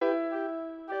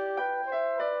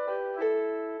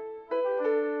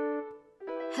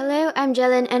I'm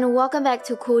Jelen and welcome back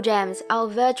to Cool Gems, our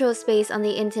virtual space on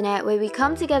the internet where we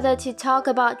come together to talk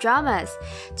about dramas.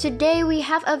 Today we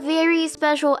have a very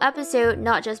special episode,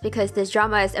 not just because this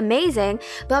drama is amazing,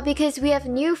 but because we have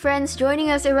new friends joining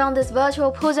us around this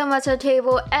virtual Pozamato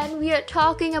table and we are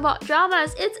talking about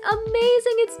dramas. It's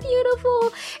amazing, it's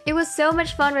beautiful. It was so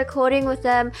much fun recording with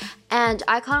them and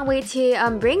I can't wait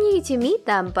to bring you to meet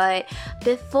them. But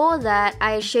before that,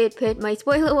 I should put my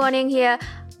spoiler warning here.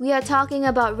 We are talking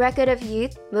about Record of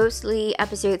Youth, mostly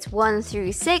episodes 1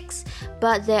 through 6,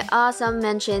 but there are some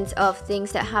mentions of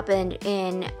things that happened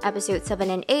in episodes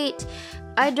 7 and 8.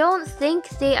 I don't think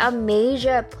they are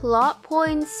major plot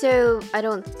points, so I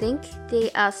don't think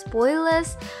they are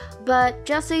spoilers, but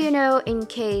just so you know, in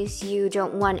case you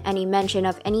don't want any mention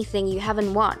of anything you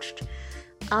haven't watched.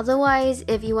 Otherwise,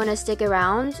 if you want to stick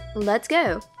around, let's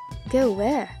go. Go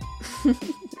where?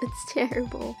 It's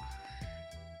terrible.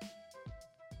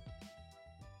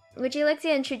 Would you like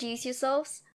to introduce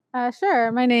yourselves?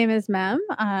 Sure. My name is Mem.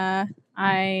 I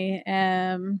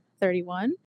am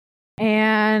 31.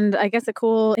 And I guess a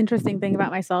cool, interesting thing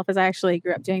about myself is I actually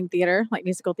grew up doing theater, like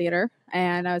musical theater.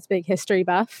 And I was a big history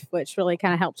buff, which really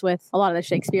kind of helped with a lot of the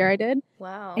Shakespeare I did.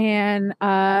 Wow. And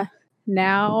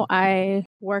now I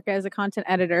work as a content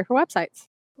editor for websites.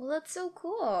 Well, that's so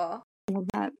cool. I love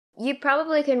that. You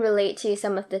probably can relate to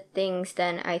some of the things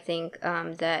then, I think,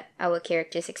 that our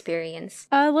characters experience.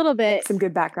 A little bit. Some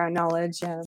good background knowledge,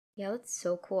 yeah. Yeah, that's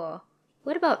so cool.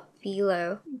 What about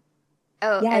Philo?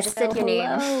 Oh, Yes, I just said your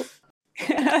name.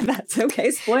 That's okay,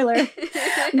 spoiler.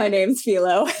 My name's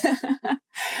Philo.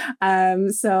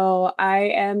 So I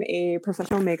am a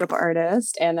professional makeup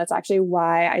artist, and that's actually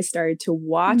why I started to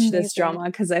watch this drama,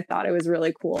 because I thought it was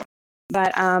really cool.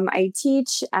 But I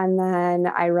teach and then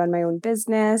I run my own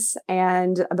business.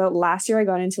 And about last year, I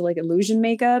got into like illusion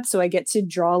makeup. So I get to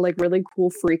draw like really cool,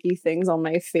 freaky things on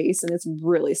my face. And it's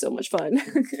really so much fun.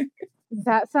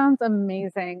 That sounds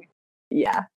amazing.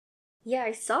 Yeah. Yeah,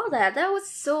 I saw that. That was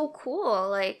so cool.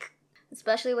 Like,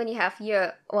 especially when you have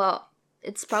your, well,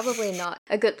 it's probably not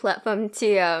a good platform to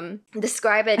if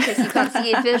because you can't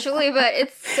see it visually, but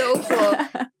it's so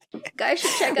cool. Guys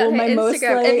should check out her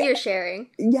Instagram if you're sharing.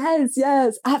 Yes,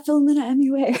 at Philomena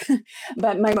MUA.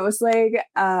 But my most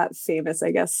famous,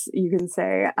 I guess you can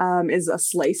say, is a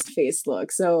sliced face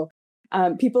look. So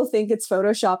people think it's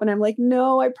Photoshop, and I'm like,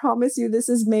 no, I promise you, this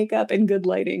is makeup and good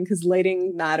lighting, because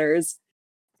lighting matters.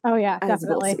 Oh yeah,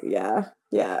 definitely. Yeah.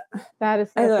 That is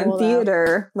so cool. In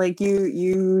theater, like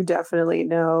you definitely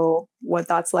know what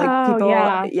that's like. Oh, people,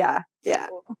 yeah.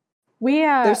 We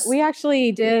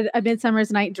actually did A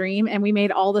Midsummer's Night Dream, and we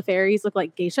made all the fairies look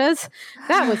like geishas.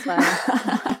 That was fun.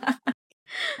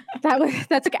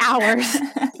 that took hours.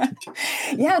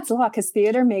 Yeah, it's a lot, because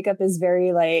theater makeup is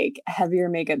very like heavier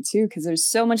makeup too, because there's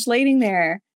so much lighting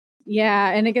there.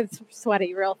 Yeah, and it gets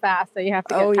sweaty real fast, so you have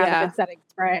to have a good setting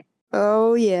spray.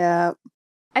 Oh yeah.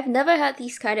 I've never had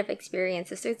these kind of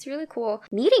experiences, so it's really cool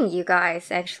meeting you guys,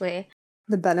 actually.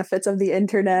 The benefits of the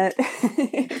internet.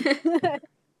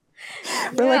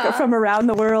 We're like from around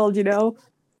the world, you know?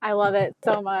 I love it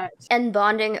so much. And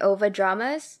bonding over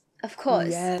dramas, of course.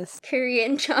 Yes.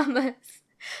 Korean dramas.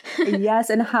 Yes,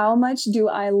 and how much do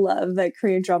I love that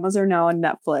Korean dramas are now on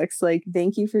Netflix. Like,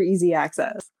 thank you for easy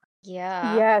access.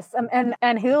 Yeah. Yes, and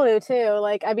Hulu too.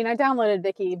 Like, I mean, I downloaded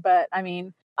Viki, but I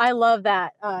mean, I love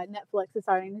that Netflix is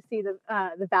starting to see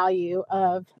the value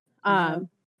of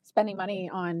spending money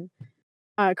on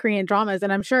Korean dramas,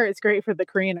 and I'm sure it's great for the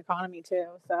Korean economy too.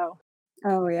 So,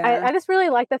 oh yeah, I just really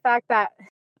like the fact that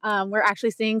we're actually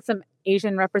seeing some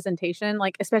Asian representation,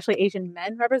 like especially Asian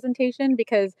men representation,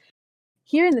 because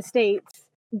here in the States,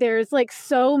 there's like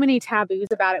so many taboos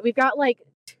about it. We've got like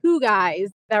 2 guys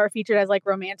that were featured as like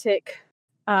romantic,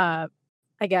 I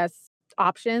guess,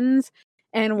 options,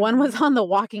 and one was on The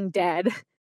Walking Dead,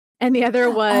 and the other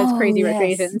was Crazy Rich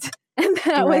Asians, and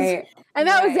that was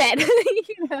it,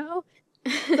 you know.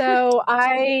 So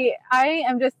I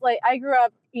am just like, I grew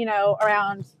up, you know,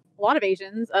 around a lot of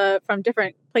Asians from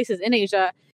different places in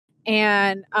Asia.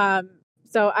 And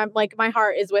so I'm like, my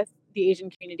heart is with the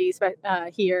Asian communities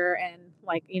here and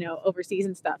like, you know, overseas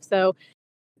and stuff. So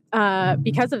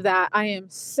because of that, I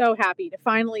am so happy to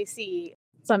finally see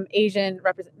some Asian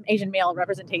male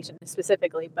representation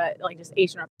specifically, but like just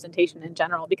Asian representation in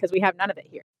general, because we have none of it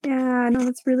here. Yeah, no,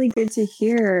 that's really good to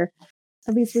hear.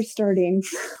 At least we're starting.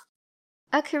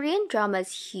 Are Korean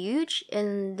dramas huge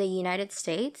in the United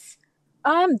States?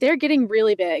 They're getting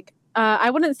really big. I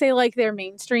wouldn't say like they're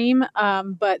mainstream,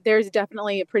 but there's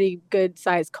definitely a pretty good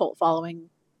sized cult following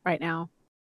right now.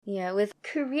 Yeah, with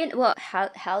Korean, well,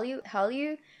 Hallyu,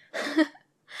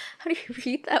 How do you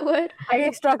read that word?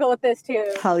 I struggle with this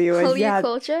too. Hallyu, yeah.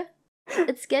 Culture.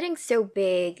 It's getting so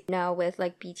big now with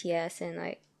like BTS and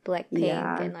like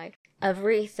Blackpink and like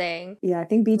everything. Yeah, I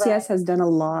think BTS has done a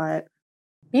lot.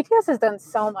 BTS has done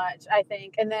so much, I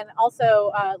think. And then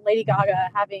also Lady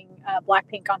Gaga having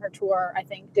Blackpink on her tour, I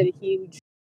think did a huge,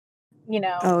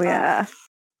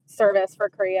 service for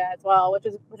Korea as well, which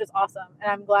is awesome. And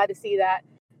I'm glad to see that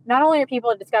not only are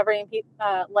people discovering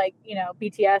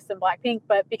BTS and Blackpink,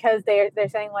 but because they're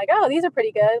saying like, oh, these are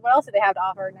pretty good. What else do they have to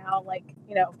offer now? Like,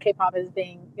 K-pop is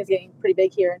getting pretty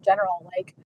big here in general.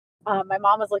 Like, my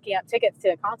mom was looking up tickets to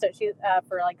a concert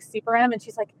for like Super M, and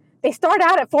she's like, they start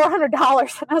out at $400.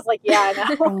 And I was like, yeah, I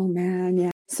know. Oh man,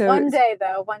 yeah. So one day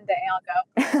I'll go.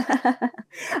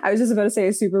 I was just about to say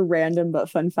a super random but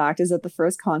fun fact is that the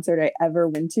first concert I ever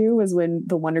went to was when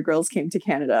the Wonder Girls came to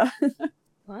Canada.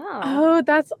 Wow. Oh,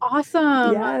 that's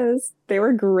awesome. Yes, they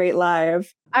were great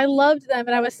live. I loved them,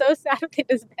 and I was so sad they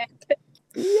disbanded.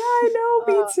 Yeah, I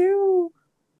know, me too.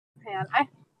 Man,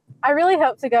 I really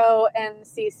hope to go and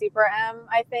see Super M,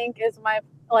 I think is my,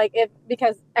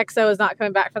 because EXO is not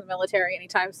coming back from the military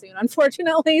anytime soon,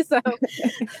 unfortunately. So, I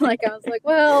was like,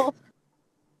 well,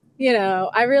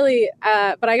 I really,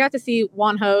 but I got to see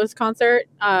Wonho's concert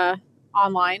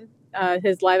online,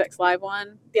 his Live X Live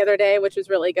one the other day, which was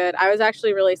really good. I was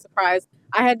actually really surprised.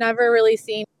 I had never really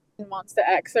seen Monsta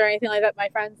X or anything like that. My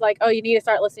friend's like, oh, you need to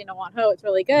start listening to Wonho. It's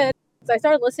really good. So I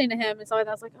started listening to him, and so I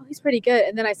was like, oh, he's pretty good.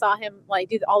 And then I saw him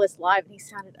do all this live, and he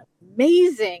sounded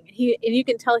amazing. And you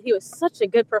can tell he was such a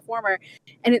good performer.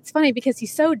 And it's funny because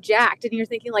he's so jacked, and you're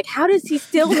thinking like, how does he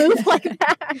still move like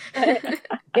that? But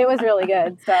it was really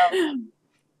good. So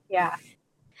yeah.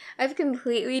 I've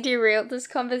completely derailed this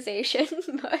conversation.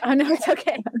 But... Oh no, it's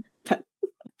okay.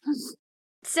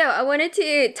 So I wanted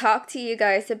to talk to you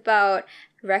guys about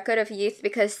Record of Youth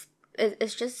because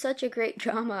it's just such a great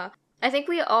drama. I think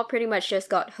we all pretty much just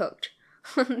got hooked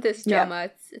on this drama.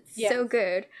 Yeah. It's so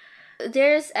good.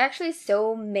 There's actually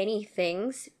so many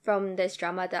things from this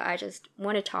drama that I just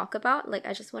want to talk about. Like,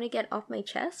 I just want to get off my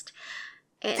chest.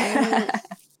 And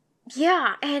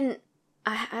yeah, and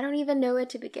I don't even know where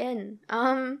to begin.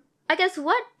 I guess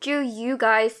what drew you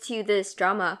guys to this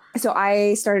drama? So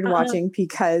I started watching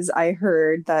because I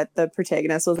heard that the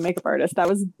protagonist was a makeup artist. That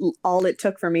was all it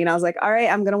took for me. And I was like, all right,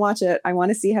 I'm going to watch it. I want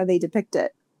to see how they depict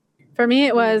it. For me,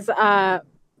 it was, I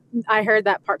heard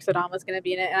that Park So-dam was going to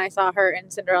be in it, and I saw her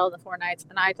in Cinderella and the Four Knights,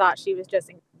 and I thought she was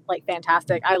just,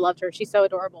 fantastic. I loved her. She's so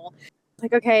adorable.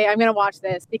 Like, okay, I'm going to watch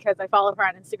this because I follow her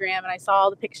on Instagram, and I saw all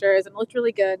the pictures, and it looked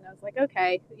really good, and I was like,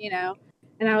 okay,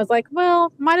 And I was like,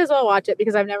 well, might as well watch it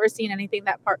because I've never seen anything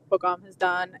that Park Bo-gum has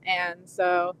done, and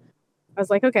so I was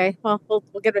like, okay, well, we'll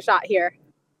give it a shot here.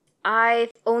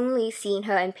 I've only seen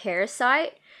her in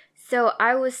Parasite. So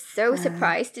I was so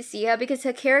surprised to see her because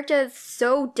her character is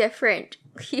so different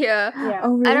here. Yeah.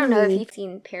 Oh, really? I don't know if you've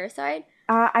seen Parasite.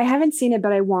 I haven't seen it,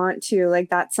 but I want to. Like,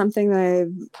 that's something that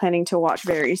I'm planning to watch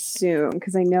very soon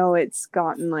because I know it's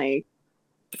gotten,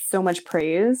 so much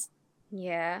praise.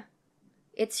 Yeah.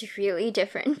 It's really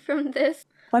different from this.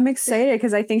 Well, I'm excited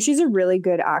because I think she's a really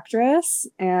good actress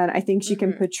and I think she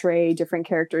can portray different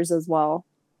characters as well.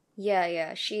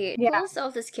 Yeah. She pulls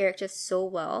off this character so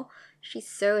well. She's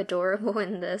so adorable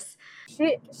in this. She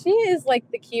is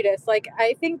the cutest.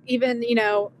 I think even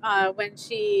when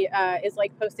she is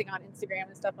posting on Instagram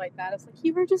and stuff like that, it's like,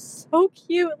 you were just so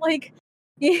cute.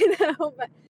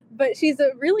 But she's a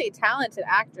really talented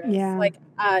actress. Yeah.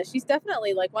 She's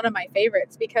definitely one of my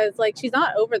favorites because she's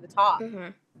not over the top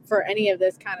for any of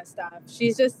this kind of stuff.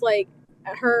 She's just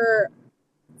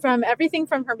from everything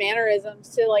from her mannerisms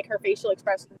to her facial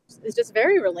expressions is just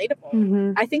very relatable.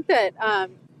 Mm-hmm. I think that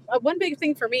one big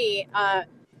thing for me,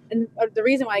 and the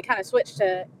reason why I kind of switched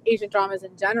to Asian dramas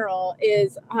in general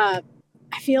is I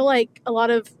feel like a lot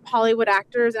of Hollywood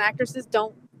actors and actresses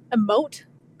don't emote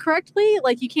correctly.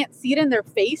 You can't see it in their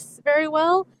face very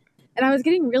well. And I was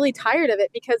getting really tired of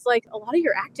it because a lot of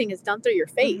your acting is done through your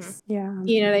face. Mm-hmm. Yeah.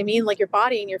 You know what I mean? Your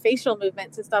body and your facial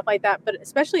movements and stuff like that. But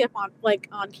especially up on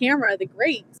on camera, the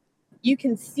greats, you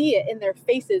can see it in their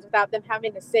faces without them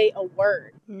having to say a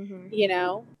word.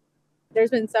 Mm-hmm. There's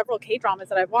been several K-dramas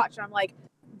that I've watched and I'm like,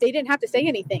 they didn't have to say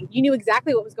anything. You knew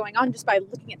exactly what was going on just by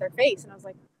looking at their face. And I was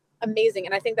like, amazing.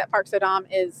 And I think that Park So-dam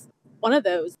is one of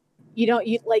those. You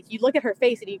look at her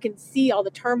face and you can see all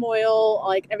the turmoil,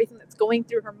 everything that's going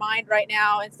through her mind right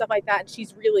now and stuff like that. And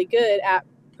she's really good at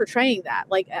portraying that,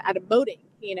 at emoting,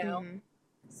 Mm-hmm.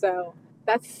 So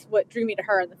that's what drew me to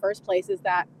her in the first place is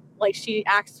that she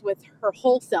acts with her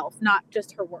whole self, not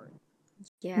just her words.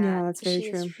 Yeah, that's very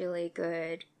true. She's really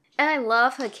good. And I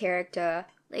love her character.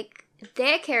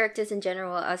 Their characters in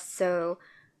general are so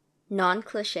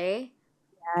non-cliche.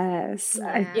 Yes.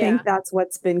 I Yeah. think that's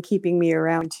what's been keeping me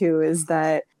around too, is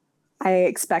that I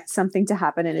expect something to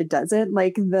happen and it doesn't.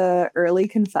 Like the early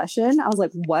confession, I was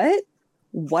like, what?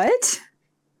 What?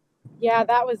 Yeah,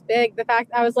 that was big. The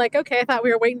fact I was like, okay, I thought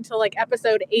we were waiting until like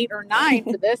episode 8 or 9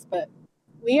 for this, but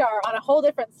we are on a whole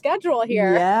different schedule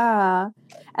here. Yeah.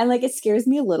 And like it scares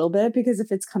me a little bit because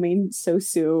if it's coming so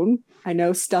soon, I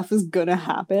know stuff is gonna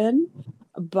happen.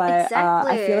 But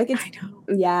I feel like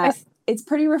it's it's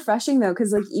pretty refreshing though,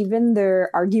 because like even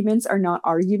their arguments are not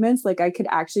arguments. Like I could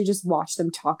actually just watch them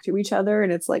talk to each other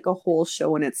and it's like a whole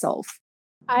show in itself.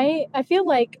 I feel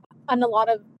like on a lot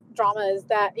of dramas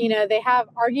that, you know, they have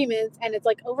arguments and it's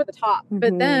like over the top,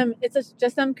 but them, it's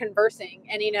just them conversing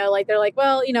and, you know, like they're like,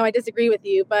 well, you know, I disagree with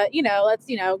you, but, you know,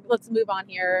 let's move on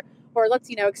here, or let's,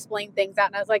 you know, explain things out.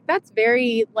 And I was like, that's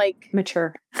very like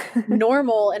mature,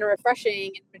 normal and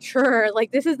refreshing and mature.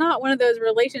 Like this is not one of those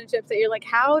relationships that you're like,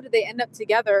 how did they end up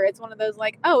together? It's one of those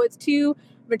like, oh, it's two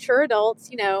mature adults,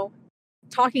 you know,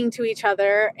 talking to each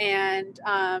other and,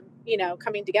 you know,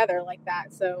 coming together like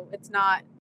that. So it's not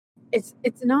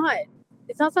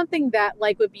something that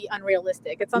like would be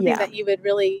unrealistic. It's something that you would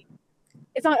really,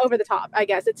 it's not over the top, I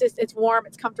guess. It's just, it's warm,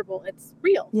 it's comfortable, it's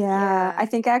real. Yeah. I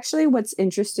think actually what's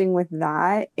interesting with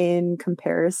that in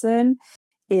comparison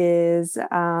is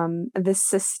the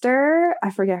sister,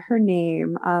 I forget her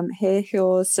name,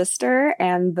 Hae-hyo's sister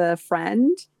and the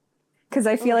friend. Because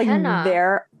I feel like Hannah.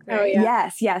 they're yeah.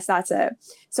 yes, that's it.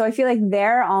 So I feel like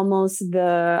they're almost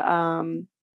the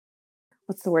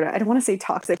what's the word? I don't want to say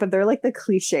toxic, but they're like the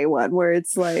cliche one where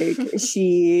it's like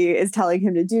she is telling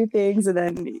him to do things and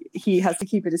then he has to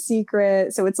keep it a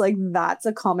secret. So it's like that's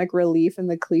a comic relief in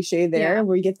the cliche there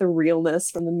where you get the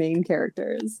realness from the main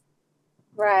characters.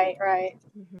 Right.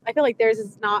 I feel like theirs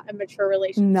is not a mature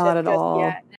relationship. Not at just all.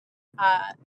 Yet.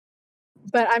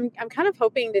 But I'm kind of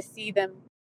hoping to see them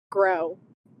grow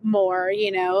more,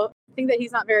 you know. I think that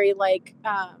he's not very like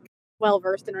well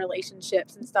versed in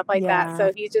relationships and stuff like that.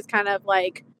 So he's just kind of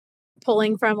like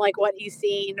pulling from like what he's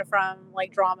seen from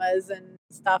like dramas and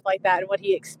stuff like that and what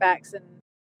he expects, and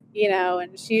you know,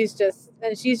 and she's just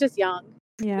young,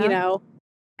 you know,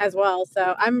 as well.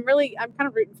 So I'm kind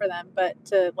of rooting for them, but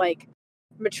to like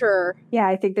mature. Yeah,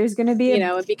 I think there's going to be you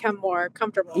know, and become more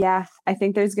comfortable. Yeah, I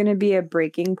think there's going to be a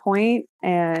breaking point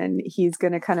and he's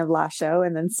going to kind of lash out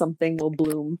and then something will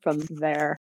bloom from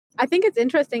there. I think it's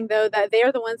interesting though that they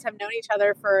are the ones who have known each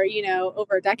other for, you know,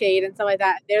 over a decade and stuff like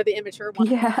that. They're the immature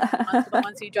ones. Yeah. The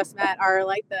ones who you just met are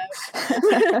like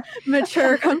the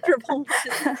mature, comfortable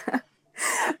ones.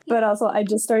 But also I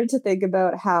just started to think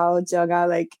about how Jung-ah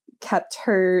like kept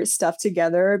her stuff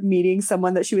together, meeting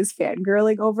someone that she was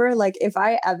fangirling over. Like if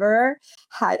I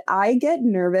get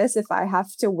nervous if I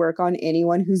have to work on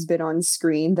anyone who's been on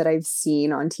screen that I've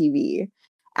seen on TV.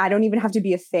 I don't even have to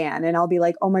be a fan and I'll be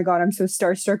like, oh my God, I'm so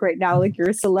starstruck right now. Like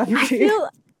you're a celebrity.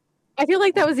 I feel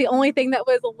like that was the only thing that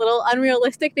was a little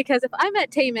unrealistic, because if I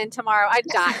met Taemin tomorrow, I'd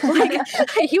die. Like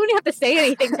he wouldn't have to say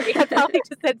anything to me. I'd probably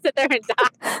just sit there and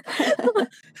die.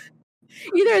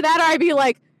 Either that or I'd be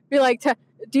like,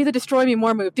 do the destroy me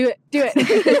more move. Do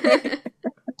it.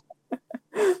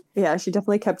 Yeah, she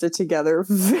definitely kept it together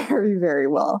very, very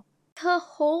well. Her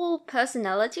whole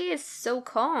personality is so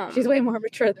calm. She's way more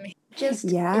mature than me. Just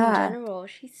in general,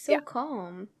 she's so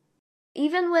calm.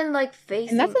 Even when like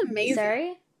facing, and that's amazing.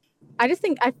 Sorry? I just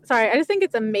think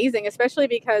it's amazing, especially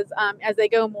because as they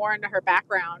go more into her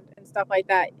background and stuff like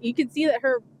that, you can see that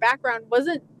her background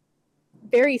wasn't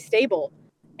very stable.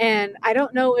 And I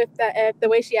don't know if the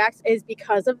way she acts is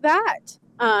because of that.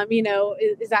 You know,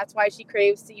 is that's why she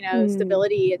craves, you know,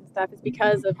 stability and stuff, is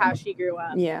because of how she grew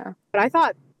up. Yeah. But I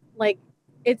thought, like,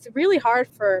 it's really hard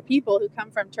for people who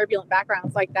come from turbulent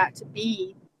backgrounds like that to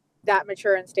be that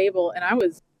mature and stable. And I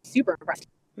was super impressed.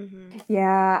 Mm-hmm.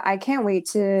 Yeah, I can't wait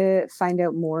to find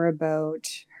out more about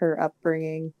her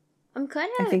upbringing. I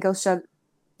think I'll shut.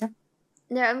 Yeah.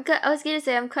 No, I was gonna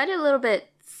say I'm kind of a little bit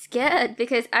scared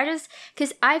because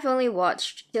I've only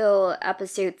watched till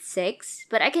episode 6,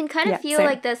 but I can kind of feel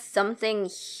like there's something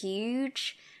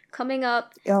huge coming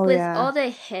up with all the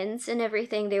hints and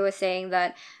everything. They were saying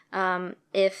that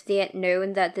if they had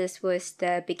known that this was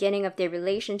the beginning of their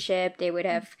relationship, they would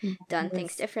have done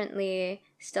things differently,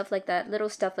 stuff like that, little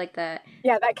stuff like that.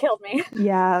 Yeah, that killed me.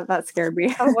 Yeah, that scared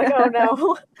me. I was like, oh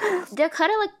no. They're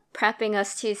kind of like prepping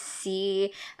us to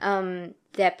see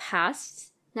their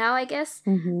past now, I guess,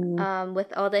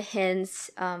 with all the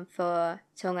hints for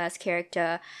Jung-ah's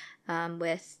character,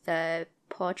 with the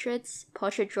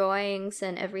portrait drawings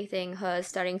and everything, her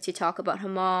starting to talk about her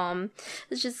mom.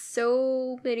 There's just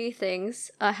so many things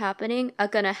are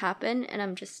gonna happen, and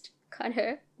I'm just kind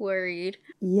of worried.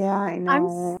 Yeah, I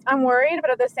know. I'm worried, but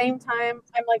at the same time,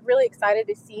 I'm like really excited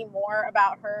to see more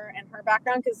about her and her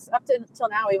background, because up to until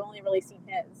now, we've only really seen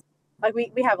his. Like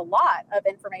we have a lot of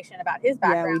information about his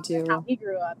background and how he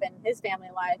grew up and his family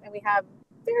life, and we have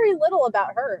very little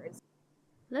about hers.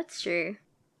 That's true.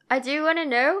 I do want to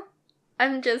know.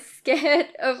 I'm just scared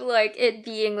of like it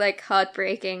being like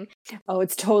heartbreaking. Oh,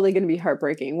 it's totally going to be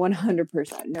heartbreaking.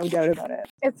 100%. No doubt about it.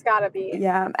 It's got to be.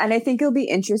 Yeah. And I think it'll be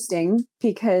interesting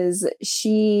because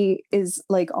she is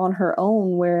like on her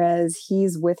own, whereas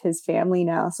he's with his family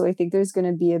now. So I think there's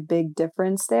going to be a big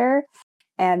difference there.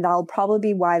 And that'll probably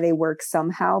be why they work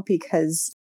somehow,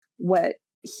 because what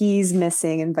he's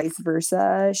missing and vice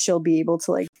versa, she'll be able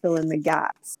to like fill in the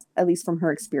gaps, at least from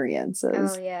her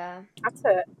experiences. Oh, yeah.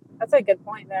 That's a good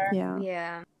point there. Yeah.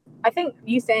 Yeah. I think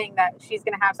you saying that she's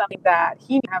going to have something that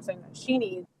he needs, have something that she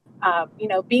needs,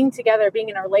 being together, being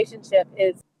in a relationship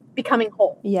is becoming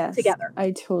whole together.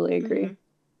 I totally agree.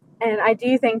 Mm-hmm. And I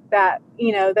do think that,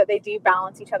 that they do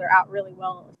balance each other out really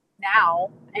well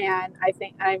now. And I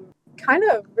think I'm kind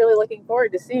of really looking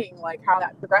forward to seeing like how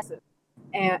that progresses.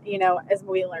 And, as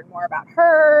we learn more about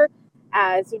her,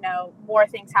 as, more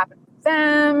things happen with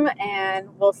them, and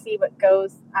we'll see what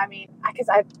goes. I mean, because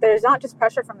there's not just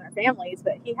pressure from their families,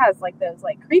 but he has like those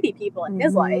like creepy people in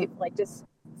his life, like just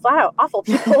flat out awful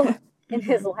people in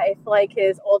his life, like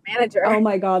his old manager. Oh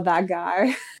my God, that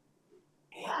guy.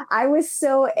 I was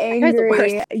so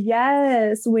angry.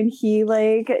 Yes, when he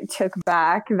like took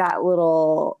back that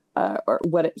little or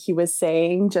what he was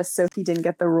saying just so he didn't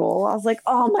get the role. I was like,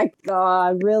 oh my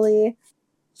God, really?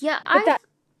 Yeah,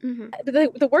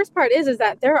 the worst part is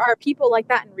that there are people like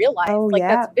that in real life.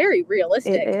 That's very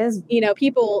realistic. It is.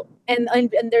 People and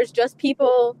there's just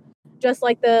people just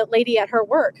like the lady at her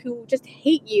work who just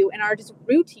hate you and are just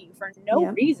rude to you for no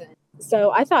reason.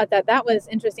 So I thought that was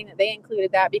interesting that they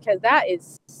included that, because that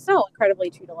is so incredibly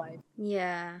true to life.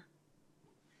 Yeah.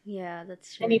 Yeah,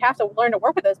 that's true. And you have to learn to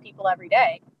work with those people every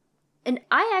day. And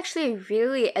I actually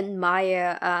really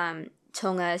admire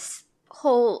Tonga's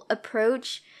whole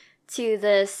approach to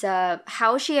this,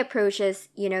 how she approaches,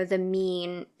 the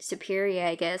mean superior,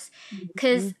 I guess.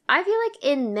 Because I feel like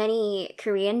in many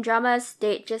Korean dramas,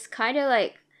 they just kind of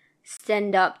like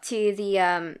stand up to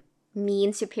the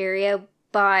mean superior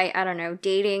by, I don't know,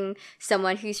 dating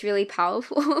someone who's really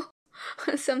powerful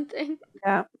or something.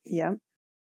 Yeah.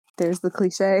 There's the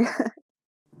cliche.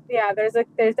 Yeah, there's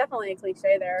definitely a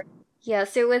cliche there. Yeah,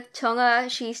 so with Tonga,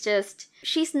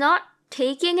 she's not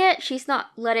taking it. She's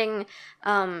not letting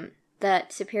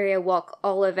that superior walk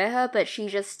all over her, but she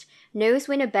just knows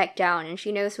when to back down, and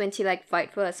she knows when to like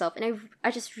fight for herself. And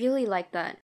I just really like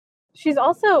that. She's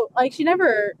also like she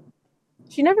never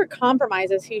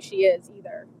compromises who she is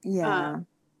either. Yeah.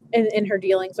 In her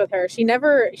dealings with her, she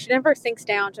never sinks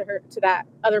down to that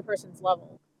other person's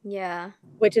level. Yeah.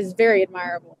 Which is very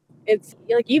admirable. It's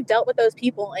like you've dealt with those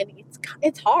people, and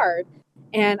it's hard.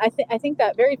 And I think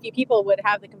that very few people would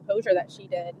have the composure that she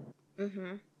did.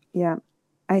 Mm-hmm. Yeah.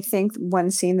 I think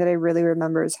one scene that I really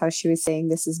remember is how she was saying,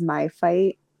 "This is my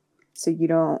fight, so you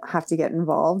don't have to get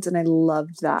involved." And I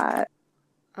loved that.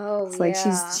 Oh, it's like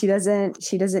she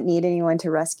doesn't need anyone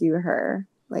to rescue her.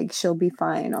 Like she'll be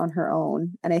fine on her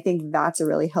own. And I think that's a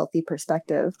really healthy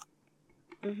perspective.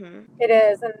 Mm-hmm. It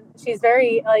is, and she's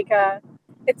very like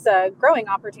it's a growing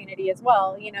opportunity as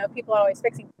well. People are always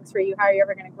fixing things for you. How are you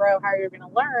ever going to grow? How are you going to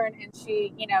learn? And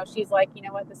she, she's like,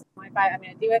 what, this is my fight. I'm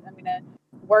going to do it. I'm going to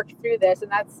work through this.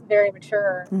 And that's very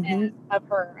mature of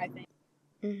her, I think.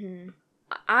 Mm-hmm.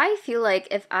 I feel like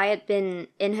if I had been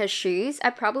in her shoes, I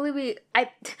probably would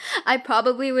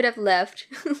have left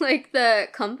like the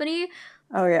company.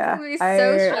 Oh yeah. It would be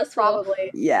so stressful.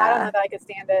 Probably. Yeah. I don't know that I could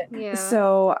stand it. Yeah.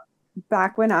 So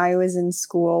back when I was in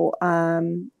school,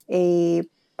 a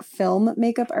film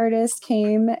makeup artist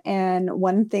came, and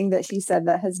one thing that she said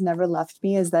that has never left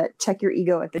me is that check your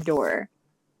ego at the door.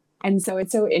 And so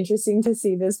it's so interesting to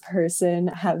see this person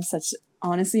have such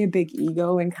honestly a big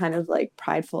ego and kind of like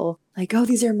prideful, like, oh,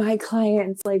 these are my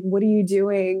clients, like, what are you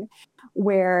doing?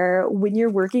 Where when you're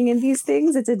working in these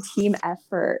things, it's a team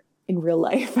effort in real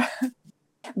life.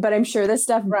 But I'm sure this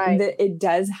stuff, that it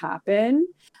does happen.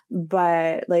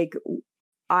 But like,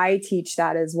 I teach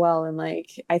that as well. And like,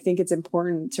 I think it's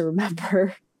important to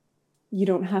remember you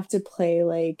don't have to play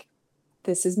like,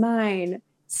 this is mine,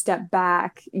 step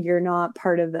back, you're not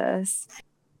part of this.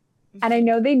 And I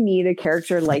know they need a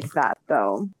character like that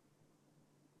though.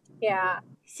 Yeah.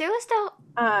 So is the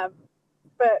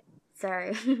but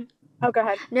sorry. Oh, go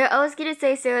ahead. No, I was gonna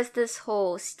say, so is this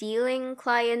whole stealing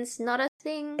clients not a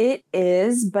thing? It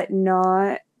is, but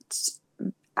not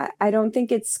I don't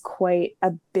think it's quite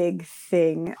a big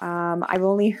thing. I've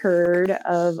only heard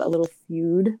of a little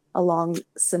feud along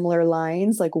similar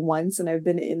lines like once, and I've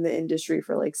been in the industry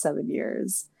for like 7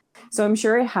 years. So I'm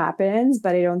sure it happens,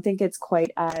 but I don't think it's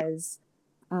quite as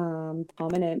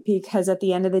prominent, because at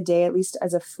the end of the day, at least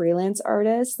as a freelance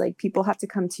artist, like people have to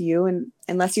come to you, and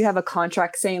unless you have a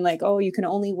contract saying like, oh, you can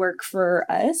only work for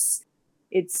us,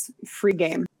 it's free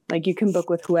game. Like you can book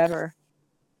with whoever.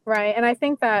 Right. And I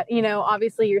think that,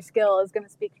 obviously your skill is going to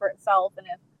speak for itself. And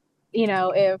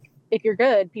if you're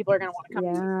good, people are going to want to come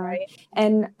to you, right?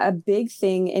 And a big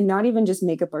thing, and not even just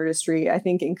makeup artistry, I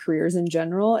think in careers in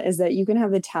general, is that you can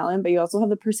have the talent, but you also have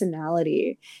the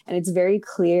personality. And it's very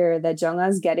clear that Jungha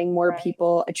is getting more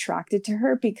people attracted to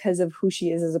her because of who she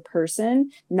is as a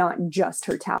person, not just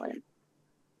her talent.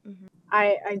 Mm-hmm.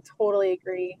 I totally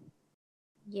agree.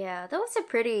 Yeah, that was a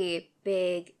pretty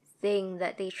big thing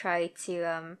that they tried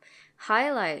to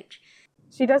highlight.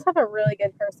 She does have a really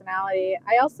good personality.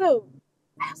 I also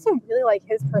really like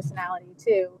his personality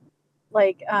too.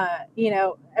 Like,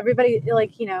 everybody,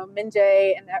 like, Min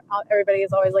Jae and everybody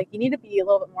is always like, you need to be a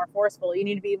little bit more forceful. You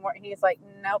need to be more. And he's like,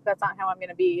 nope, that's not how I'm going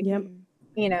to be.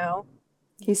 Yep.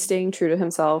 He's staying true to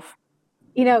himself.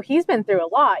 He's been through a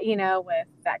lot, with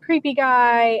that creepy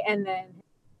guy, and then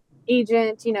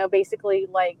agent, basically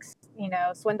like,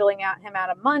 swindling him out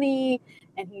of money.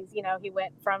 And he's, he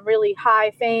went from really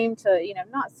high fame to,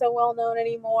 not so well known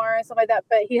anymore and stuff like that.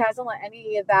 But he hasn't let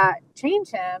any of that change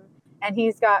him. And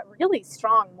he's got really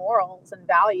strong morals and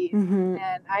values. Mm-hmm.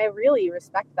 And I really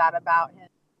respect that about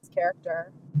his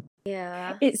character.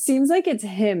 Yeah. It seems like it's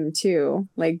him too.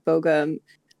 Like Bogum,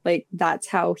 like that's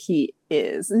how he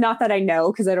is. Not that I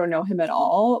know, because I don't know him at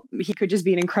all. He could just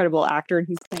be an incredible actor and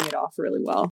he's playing it off really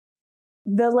well.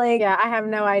 Yeah, I have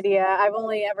no idea. I've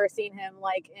only ever seen him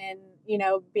like in,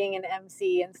 being an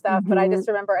MC and stuff. Mm-hmm. But I just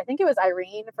remember, I think it was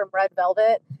Irene from Red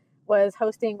Velvet was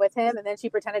hosting with him, and then she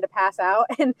pretended to pass out,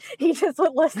 and he just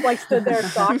stood there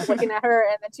shocked looking at her,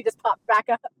 and then she just popped back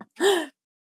up.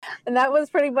 And that was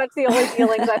pretty much the only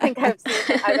feelings I think I've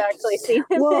actually seen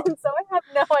him in. So I have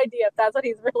no idea if that's what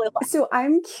he's really like. So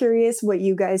I'm curious what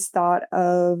you guys thought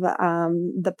of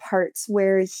the parts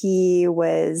where he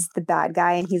was the bad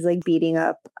guy and he's like beating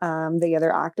up the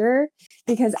other actor,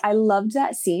 because I loved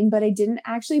that scene, but I didn't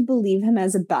actually believe him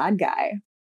as a bad guy.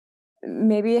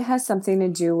 Maybe it has something to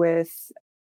do with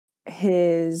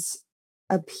his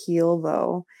appeal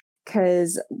though.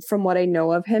 Because from what I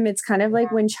know of him, it's kind of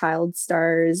like when child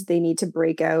stars, they need to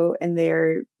break out and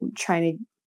they're trying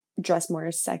to dress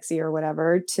more sexy or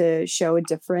whatever to show a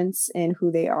difference in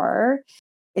who they are.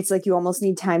 It's like you almost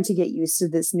need time to get used to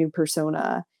this new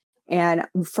persona. And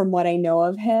from what I know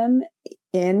of him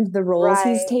in the roles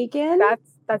he's taken,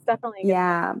 that's definitely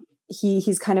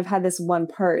he's kind of had this one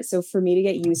part. So for me to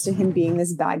get used to him being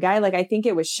this bad guy, like I think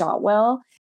it was shot well.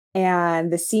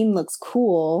 And the scene looks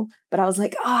cool, but I was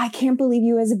like, oh, I can't believe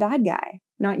you as a bad guy.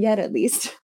 Not yet, at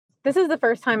least. This is the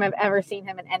first time I've ever seen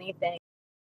him in anything.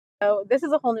 So this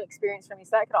is a whole new experience for me.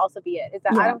 So that could also be it. Is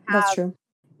that I don't have, that's true.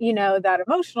 That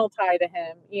emotional tie to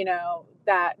him,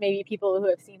 that maybe people who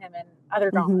have seen him in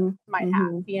other dramas might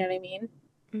have. You know what I mean?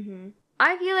 Mm-hmm.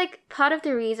 I feel like part of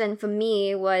the reason for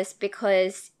me was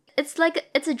because it's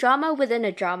a drama within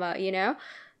a drama,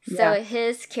 So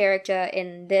his character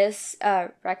in this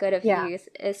Record of Youth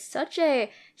is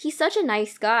he's such a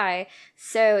nice guy.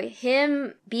 So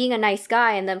him being a nice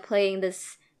guy and then playing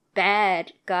this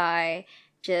bad guy,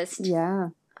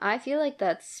 I feel like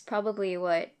that's probably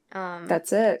what.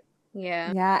 That's it.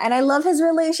 Yeah. Yeah, and I love his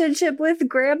relationship with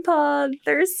Grandpa.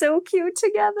 They're so cute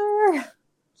together.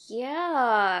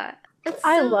 Yeah.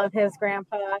 I love his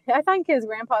grandpa. I think his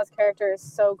grandpa's character is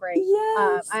so great.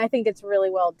 Yes. I think it's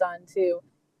really well done too.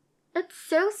 It's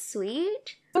so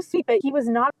sweet. So sweet, but he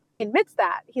admits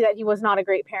that he was not a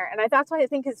great parent. And that's why I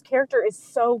think his character is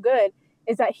so good,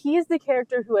 is that he is the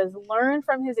character who has learned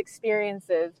from his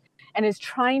experiences and is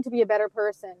trying to be a better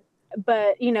person.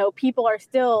 But, people are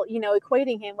still,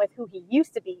 equating him with who he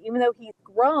used to be. Even though he's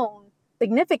grown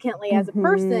significantly as a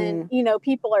person,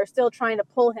 people are still trying to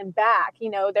pull him back.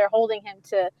 They're holding him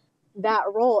to that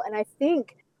role. And I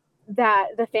think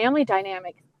that the family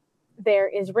dynamic there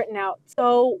is written out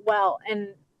so well, and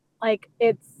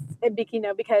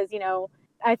because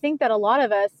I think that a lot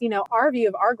of us, our view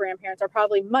of our grandparents are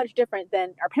probably much different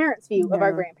than our parents' view of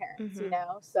our grandparents.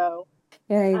 So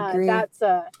I agree.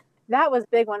 That was a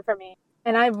big one for me,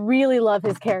 and I really love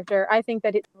his character. I think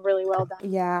that it's really well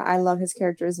done. Yeah, I love his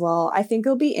character as well. I think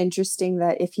it'll be interesting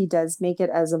that if he does make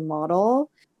it as a model,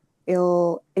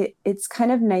 it's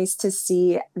kind of nice to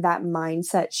see that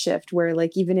mindset shift where,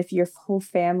 like, even if your whole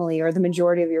family or the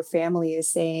majority of your family is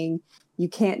saying you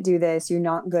can't do this, you're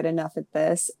not good enough at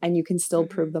this, and you can still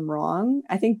prove them wrong.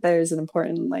 I think there's an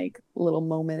important like little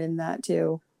moment in that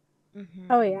too.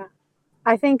 Oh yeah,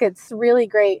 I think it's really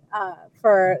great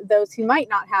for those who might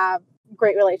not have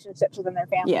great relationships within their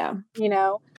family. Yeah. You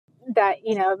know, that,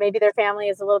 you know, maybe their family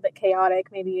is a little bit chaotic.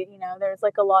 Maybe, you know, there's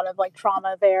like a lot of like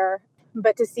trauma there.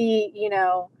 But to see, you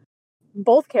know,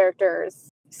 both characters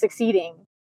succeeding,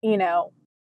 you know,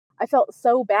 I felt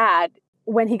so bad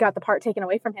when he got the part taken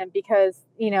away from him because,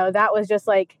 you know, that was just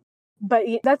like, but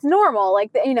that's normal.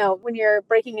 Like, you know, when you're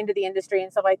breaking into the industry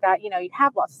and stuff like that, you know, you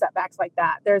have lots of setbacks like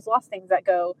that. There's lots of things that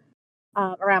go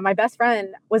around. My best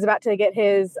friend was about to get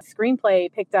his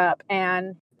screenplay picked up,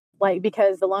 and like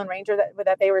because the Lone Ranger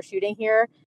that they were shooting here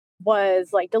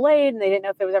was like delayed, and they didn't know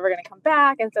if it was ever going to come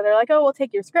back, and so they're like, "Oh, we'll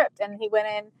take your script." And he went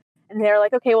in, and they're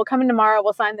like, "Okay, we'll come in tomorrow.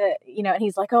 We'll sign the, you know." And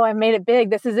he's like, "Oh, I made it big.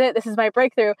 This is it. This is my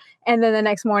breakthrough." And then the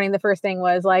next morning, the first thing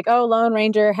was like, "Oh, Lone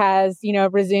Ranger has, you know,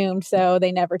 resumed," so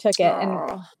they never took it.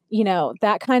 And you know,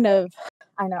 that kind of,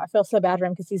 I know I feel so bad for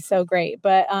him because he's so great,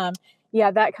 but yeah,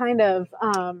 that kind of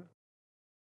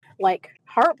like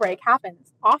heartbreak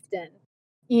happens often,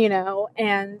 you know,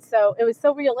 and so it was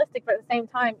so realistic, but at the same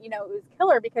time, you know, it was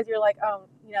killer because you're like, oh,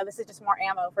 you know, this is just more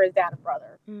ammo for his dad and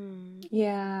brother.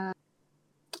 Yeah.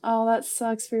 Oh, that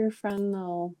sucks for your friend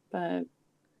though, but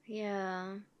Yeah.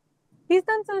 He's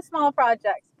done some small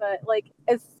projects, but like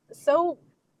it's so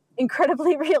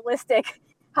incredibly realistic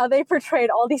how they portrayed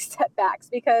all these setbacks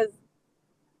because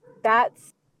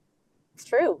that's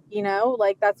true, you know,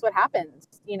 like that's what happens,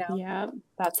 you know. Yeah,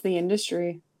 that's the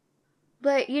industry.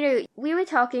 But, you know, we were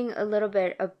talking a little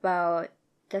bit about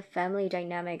the family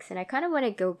dynamics, and I kind of want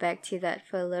to go back to that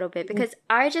for a little bit because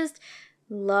I just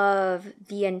love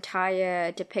the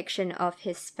entire depiction of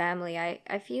his family.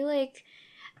 I feel like,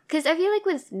 because I feel like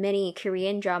with many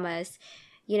Korean dramas,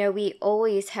 you know, we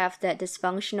always have that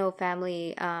dysfunctional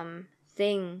family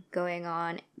thing going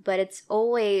on, but it's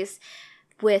always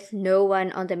with no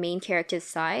one on the main character's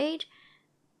side.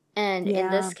 And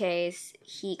in this case,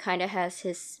 he kind of has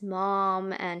his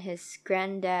mom and his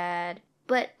granddad.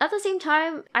 But at the same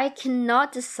time, I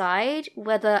cannot decide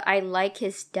whether I like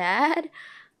his dad.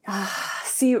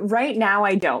 See, right now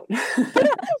I don't. It'd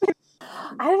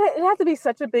have to be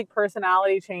such a big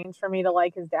personality change for me to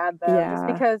like his dad, though. Yeah. Just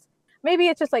because maybe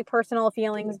it's just like personal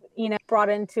feelings, you know, brought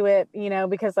into it, you know,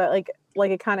 because like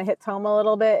it kind of hits home a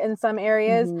little bit in some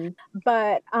areas.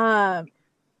 But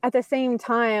at the same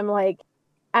time, like,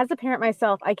 as a parent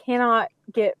myself, I cannot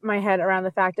get my head around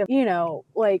the fact of, you know,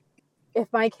 like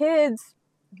if my kids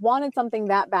wanted something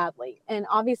that badly, and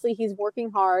obviously he's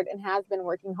working hard and has been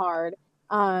working hard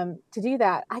to do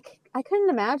that, I couldn't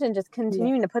imagine just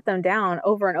continuing to put them down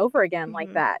over and over again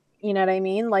like that. You know what I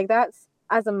mean? Like that's,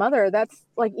 as a mother, that's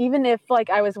like, even if like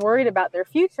I was worried about their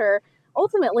future,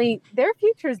 ultimately their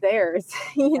future's theirs,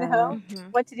 you know,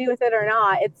 what to do with it or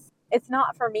not. It's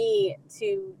not for me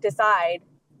to decide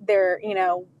their, you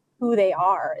know, who they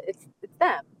are. It's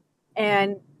them.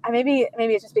 And maybe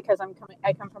it's just because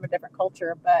I come from a different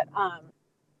culture, but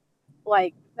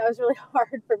like that was really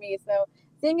hard for me. So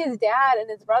seeing his dad and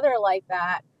his brother like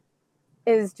that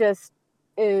is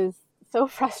so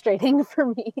frustrating for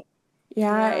me.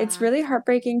 Yeah, it's really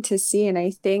heartbreaking to see. And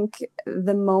I think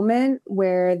the moment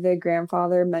where the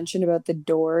grandfather mentioned about the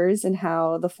doors and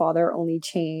how the father only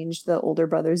changed the older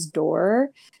brother's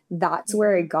door, that's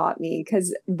where it got me.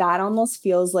 Because that almost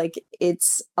feels like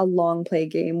it's a long play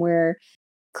game where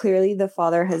clearly the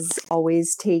father has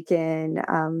always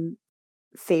taken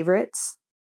favorites.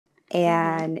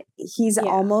 And he's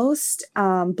almost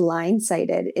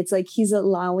blindsided. It's like he's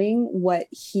allowing what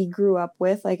he grew up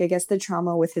with, like I guess the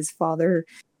trauma with his father.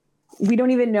 We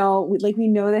don't even know, like we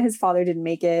know that his father didn't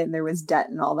make it and there was debt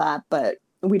and all that, but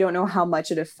we don't know how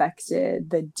much it affected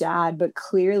the dad. But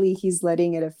clearly he's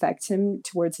letting it affect him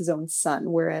towards his own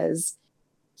son, whereas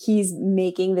he's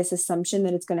making this assumption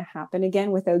that it's going to happen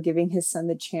again without giving his son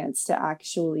the chance to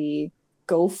actually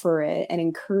go for it and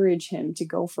encourage him to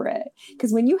go for it.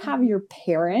 Because when you have your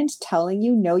parent telling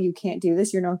you, no, you can't do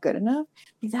this, you're not good enough,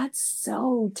 that's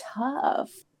so tough.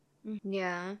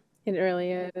 Yeah. It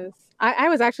really is. I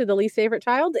was actually the least favorite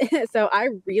child, so I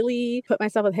really put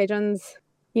myself with Haejun's,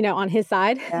 you know, on his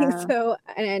side. So,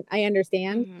 and I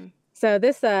understand. So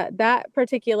this that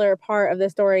particular part of the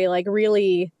story like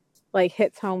really like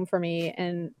hits home for me,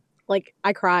 and like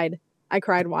I cried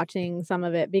watching some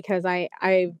of it because I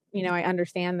you know, I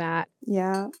understand that.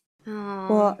 Yeah.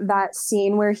 Well, that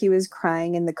scene where he was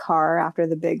crying in the car after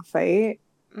the big fight.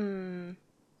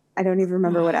 I don't even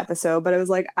remember what episode, but it was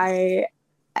like I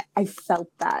felt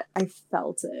that. I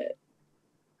felt it.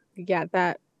 Yeah,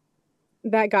 that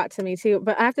got to me too.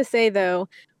 But I have to say though,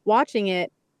 watching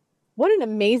it, what an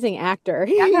amazing actor.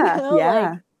 Yeah, you know?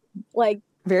 yeah. Like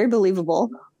very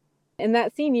believable. In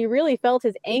that scene, you really felt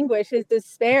his anguish, his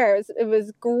despair. It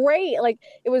was great. Like,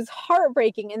 it was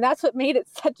heartbreaking. And that's what made it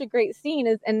such a great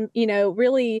scene and, you know,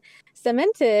 really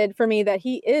cemented for me that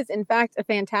he is, in fact, a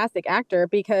fantastic actor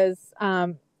because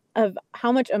of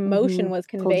how much emotion was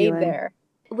conveyed there.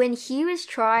 When he was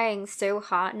trying so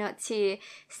hard not to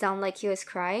sound like he was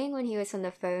crying when he was on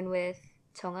the phone with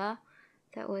Tonga,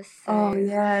 that was so... Oh,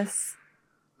 yes.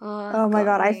 Oh my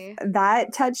God.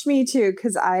 That touched me too,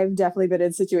 because I've definitely been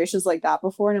in situations like that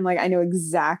before. And I'm like, I know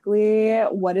exactly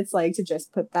what it's like to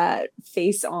just put that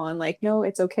face on, like, no,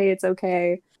 it's okay. It's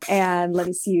okay. And let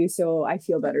me see you so I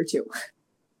feel better too.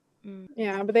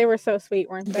 Yeah, but they were so sweet,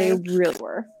 weren't they? They really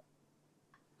were.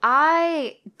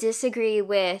 I disagree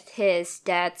with his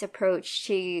dad's approach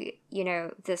to, you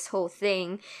know, this whole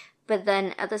thing. But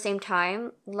then at the same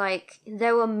time, like,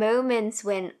 there were moments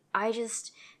when I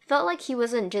just felt like he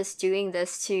wasn't just doing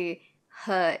this to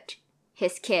hurt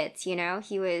his kids, you know?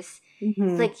 He was,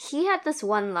 like, he had this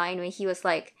one line where he was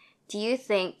like, do you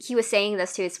think, he was saying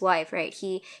this to his wife, right?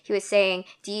 He was saying,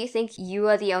 do you think you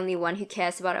are the only one who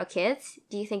cares about our kids?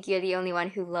 Do you think you're the only one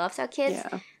who loves our kids?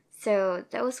 Yeah. So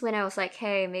that was when I was like,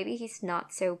 hey, maybe he's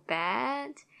not so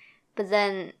bad. But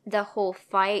then the whole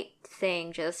fight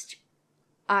thing just,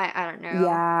 I don't know.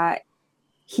 Yeah.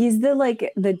 He's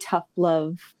the tough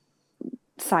love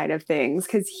side of things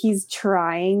because he's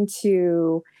trying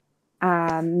to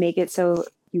make it so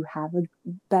you have a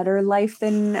better life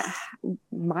than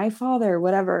my father,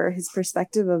 whatever his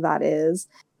perspective of that is.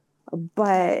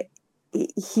 But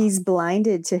he's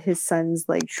blinded to his son's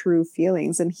like true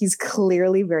feelings, and he's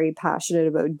clearly very passionate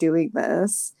about doing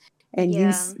this, and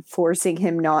you forcing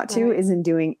him not to isn't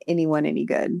doing anyone any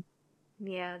good.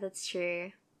 Yeah, that's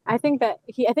true. I think that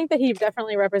he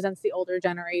definitely represents the older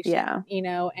generation, you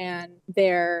know, and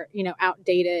their, you know,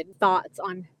 outdated thoughts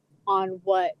on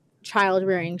what child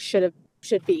rearing should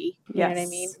be, you know what I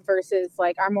mean, versus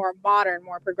like our more modern,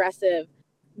 more progressive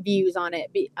views on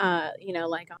it. You know,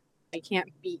 like, you can't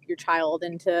beat your child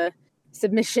into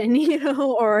submission, you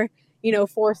know, or, you know,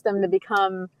 force them to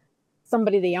become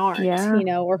somebody they aren't, you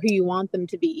know, or who you want them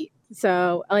to be.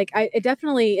 So like, it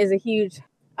definitely is a huge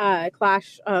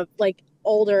clash of like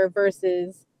older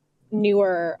versus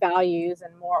newer values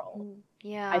and morals.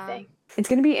 Yeah, I think it's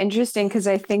going to be interesting because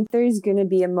I think there's going to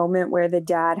be a moment where the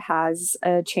dad has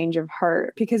a change of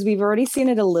heart, because we've already seen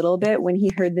it a little bit when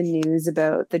he heard the news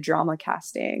about the drama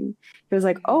casting. He was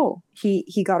like, oh,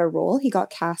 he got a role, he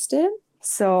got casted.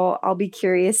 So I'll be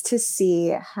curious to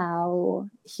see how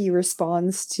he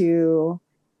responds to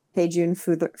Hae-jun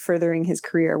furthering his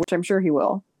career, which I'm sure he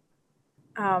will.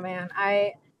 Oh man,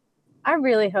 I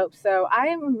really hope so.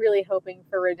 I'm really hoping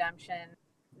for redemption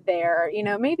there. You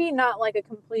know, maybe not like a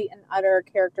complete and utter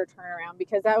character turnaround,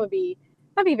 because that'd be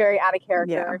very out of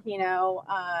character, you know.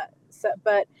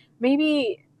 But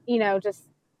maybe, you know, just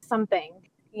something,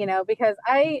 you know, because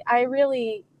I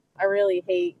really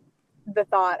hate the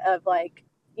thought of like,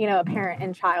 you know, a parent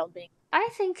and child being. I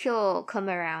think he'll come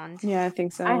around. Yeah, I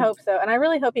think so. I hope so, and I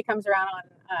really hope he comes around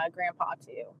on Grandpa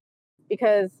too,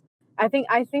 because I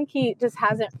think he just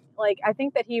hasn't, like, I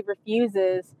think that he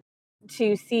refuses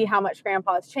to see how much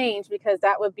Grandpa's changed, because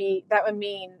that would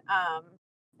mean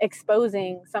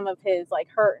exposing some of his like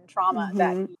hurt and trauma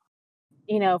that he,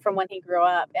 you know, from when he grew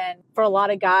up. And for a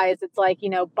lot of guys, it's like, you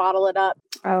know, bottle it up.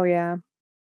 Oh yeah.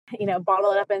 You know,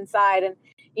 bottle it up inside, and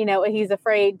you know, he's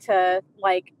afraid to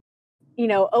like, you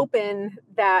know, open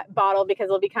that bottle because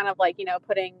it'll be kind of like, you know,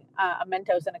 putting a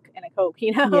Mentos in a Coke,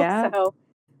 you know. So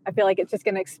I feel like it's just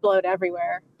going to explode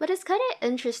everywhere. But it's kind of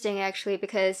interesting, actually,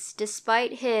 because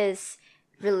despite his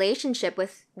relationship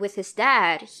with his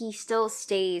dad, he still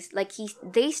stays, like,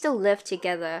 they still live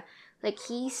together. Like,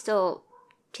 he's still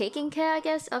taking care, I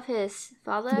guess, of his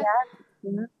father.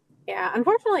 Yeah,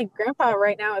 unfortunately, Grandpa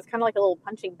right now is kind of like a little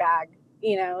punching bag,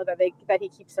 you know, that he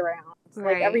keeps around.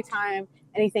 Like, every time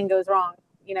anything goes wrong,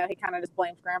 you know, he kind of just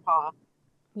blames Grandpa.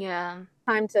 Yeah.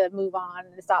 Time to move on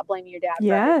and stop blaming your dad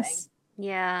for everything.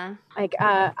 Yeah. Like,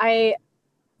 I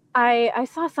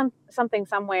saw something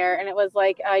somewhere, and it was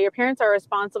like, your parents are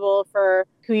responsible for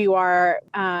who you are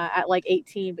at like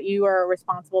 18, but you are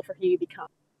responsible for who you become.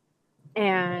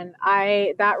 And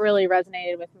that really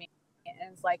resonated with me.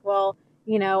 And it's like, well,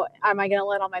 you know, am I going to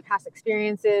let all my past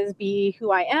experiences be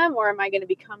who I am, or am I going to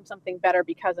become something better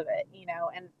because of it? You know,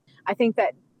 and I think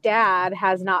that Dad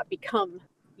has not become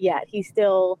yet. He's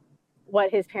still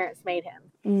what his parents made him.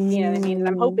 You know what I mean? And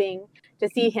I'm hoping to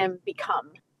see him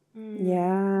become.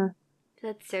 Yeah.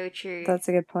 That's so true. That's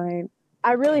a good point.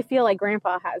 I really feel like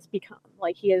Grandpa has become,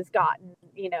 like, he has gotten,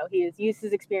 you know, he has used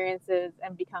his experiences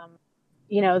and become,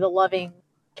 you know, the loving,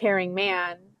 caring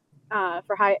man that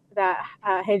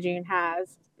Haejun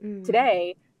has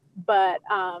today. But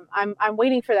I'm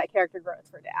waiting for that character growth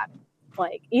for Dad.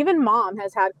 Like, even Mom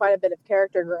has had quite a bit of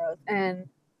character growth, and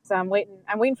so I'm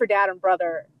waiting for Dad and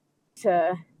brother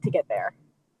to get there.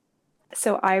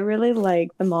 So I really like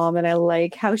the mom, and I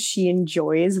like how she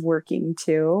enjoys working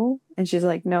too. And she's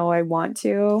like, no, I want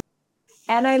to.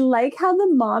 And I like how the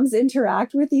moms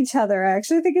interact with each other. I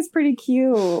actually think it's pretty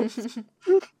cute.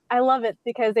 I love it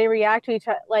because they react to each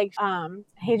other. Like,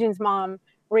 Haejun's mom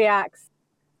reacts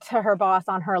to her boss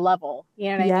on her level. You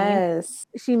know what I mean? Yes.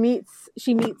 She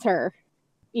meets her.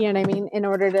 You know what I mean? In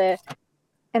order to,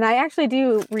 and I actually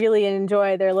do really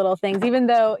enjoy their little things, even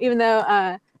though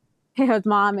Haeho's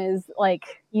mom is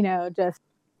like, you know, just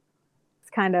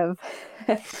kind of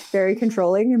very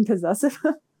controlling and possessive.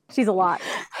 She's a lot,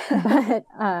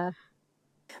 but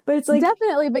it's like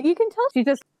definitely. But you can tell she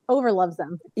just overloves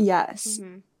them. Yes,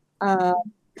 but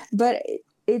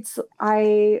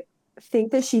I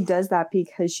think that she does that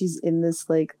because she's in this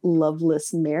like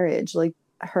loveless marriage. Like,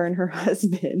 her and her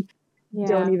husband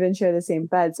don't even share the same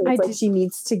bed, so it's she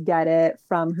needs to get it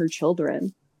from her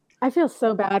children. I feel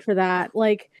so bad for that.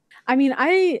 Like, I mean,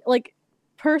 I like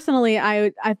personally,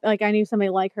 I knew somebody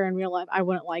like her in real life. I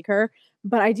wouldn't like her,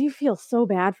 but I do feel so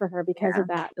bad for her because of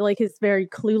that. Like, his very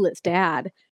clueless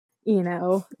dad, you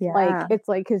know, like it's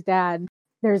like his dad.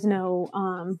 There's no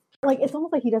like, it's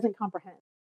almost like he doesn't comprehend.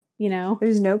 You know,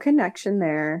 there's no connection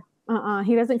there.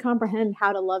 He doesn't comprehend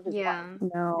how to love his wife.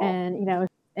 No, and you know,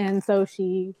 and so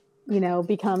she, you know,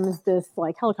 becomes this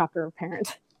like helicopter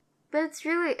parent. But it's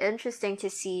really interesting to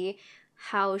see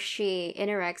how she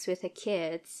interacts with her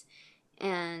kids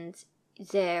and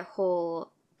their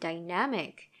whole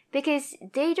dynamic, because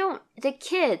the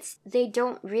kids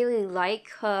don't really like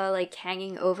her like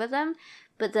hanging over them,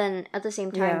 but then at the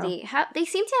same time they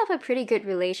seem to have a pretty good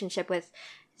relationship with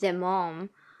their mom.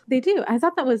 They do. I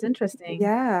thought that was interesting.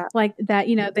 Yeah. Like that,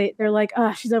 you know, they're like,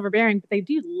 oh, she's overbearing, but they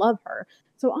do love her.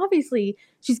 So obviously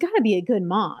she's got to be a good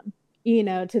mom, you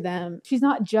know, to them. She's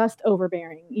not just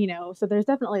overbearing, you know, so there's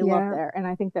definitely love there. And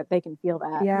I think that they can feel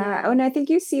that. Yeah. And I think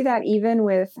you see that even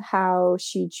with how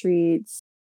she treats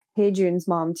Haejun's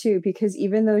mom too, because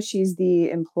even though she's the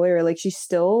employer, like, she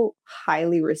still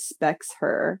highly respects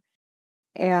her.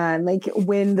 And like,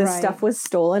 when the stuff was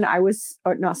stolen,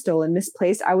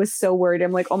 misplaced, I was so worried.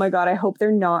 I'm like, oh my God, I hope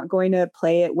they're not going to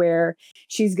play it where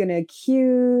she's going to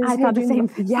accuse. I thought the same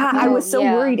thing. Yeah, I was so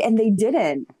worried, and they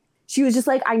didn't. She was just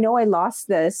like, I know I lost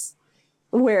this.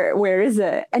 Where is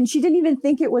it? And she didn't even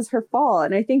think it was her fault.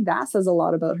 And I think that says a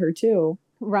lot about her too.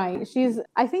 Right.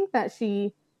 I think that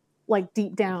she, like,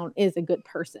 deep down is a good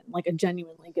person, like a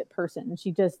genuinely good person.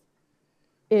 She just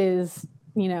is,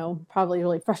 you know, probably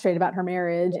really frustrated about her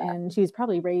marriage, and she's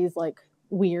probably raised like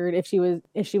weird. If she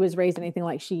was raised anything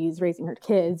like she's raising her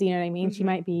kids, you know what I mean? She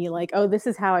might be like, oh, this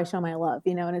is how I show my love,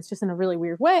 you know, and it's just in a really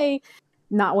weird way,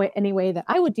 not any way that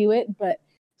I would do it, but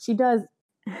she does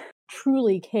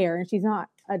truly care, and she's not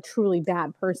a truly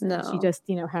bad person. No. She just,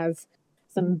 you know, has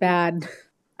some bad,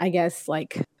 I guess,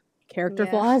 like, character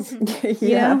flaws.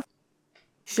 You know?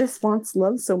 She just wants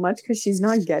love so much because she's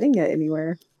not getting it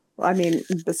anywhere. Well, I mean,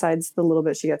 besides the little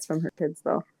bit she gets from her kids,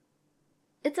 though.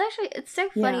 It's so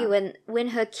funny when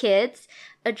her kids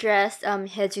address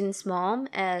Haejun's mom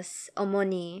as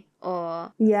Omoni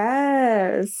or...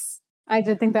 Yes. I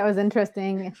did think that was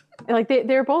interesting. Like,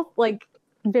 they're both, like,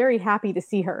 very happy to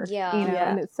see her. Yeah. You know,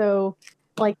 and it's so,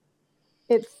 like,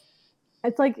 it's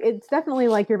like, it's definitely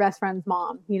like your best friend's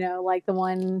mom, you know, like the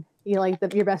one, you know, like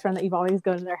your best friend that you've always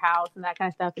go to their house and that kind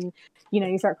of stuff. And, you know,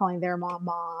 you start calling their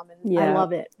mom, and I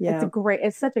love it. Yeah.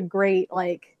 It's such a great,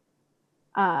 like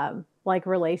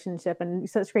relationship, and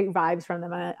such great vibes from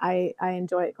them. I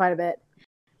enjoy it quite a bit.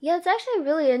 Yeah, it's actually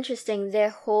really interesting,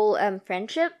 their whole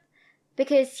friendship,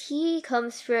 because he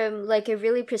comes from like a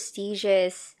really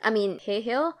prestigious, I mean,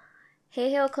 Haeho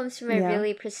comes from a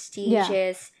really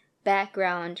prestigious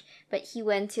background, but he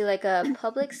went to like a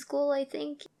public school, I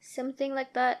think, something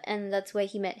like that, and that's where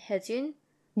he met Haejun.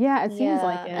 Yeah, it seems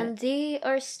like it. And they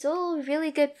are still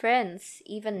really good friends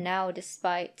even now,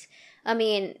 despite, I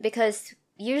mean, because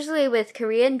usually with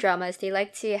Korean dramas they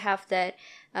like to have that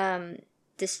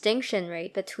distinction,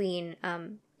 right, between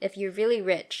if you're really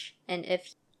rich and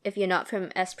if you're not from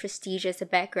as prestigious a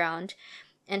background,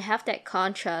 and have that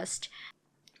contrast.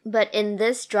 But in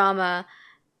this drama,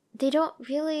 they don't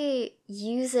really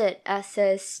use it as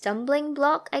a stumbling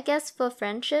block, I guess, for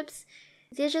friendships.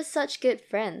 They're just such good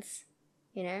friends,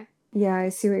 you know? Yeah, I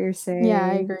see what you're saying. Yeah,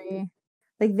 I agree.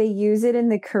 Like, they use it in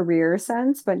the career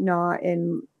sense, but not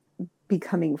in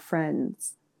becoming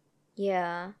friends.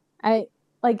 Yeah. I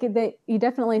like that you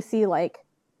definitely see like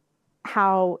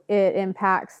how it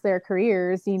impacts their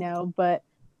careers, you know, but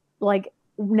like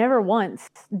never once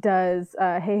does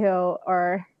Heiho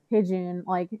or Hejun,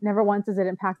 like never once does it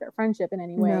impact their friendship in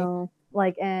any way. No.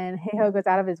 Like, and Heiho goes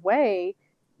out of his way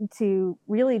to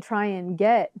really try and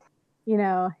get, you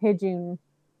know, Hejun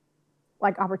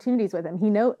like opportunities with him.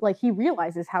 He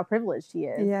realizes how privileged he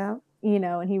is. Yeah. You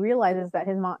know, and he realizes that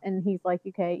his mom, and he's like,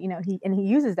 okay, you know, he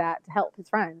uses that to help his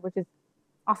friend, which is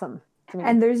awesome to me.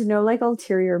 And there's no like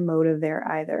ulterior motive there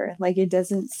either. Like it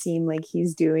doesn't seem like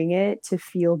he's doing it to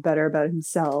feel better about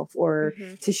himself or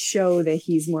to show that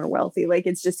he's more wealthy. Like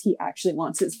it's just he actually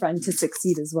wants his friend to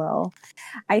succeed as well.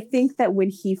 I think that when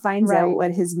he finds out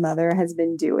what his mother has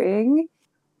been doing,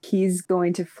 he's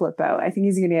going to flip out. I think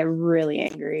he's going to get really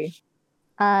angry.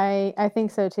 I think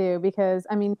so too, because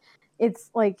I mean,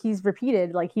 it's like he's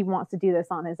repeated, like he wants to do this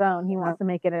on his own. He wants to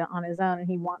make it on his own, and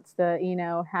he wants to, you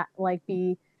know, like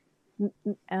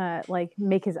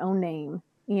make his own name,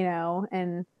 you know.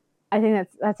 And I think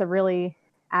that's a really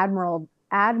admirable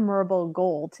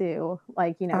goal too.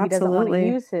 Like, you know, Absolutely. He doesn't want to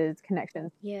use his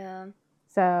connections. Yeah.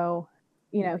 So,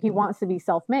 you know, he wants to be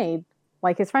self-made,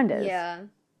 like his friend is. Yeah.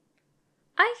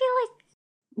 I feel like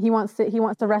he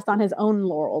wants to rest on his own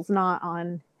laurels, not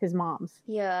on his mom's.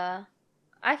 Yeah.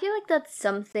 I feel like that's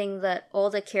something that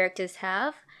all the characters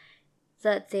have,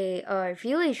 that they are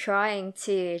really trying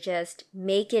to just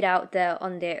make it out there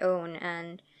on their own,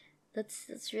 and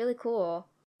that's really cool.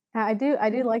 I do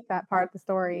like that part of the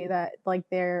story, that like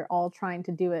they're all trying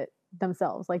to do it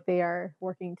themselves, like they are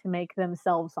working to make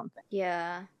themselves something.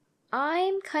 Yeah.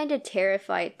 I'm kind of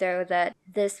terrified though that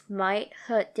this might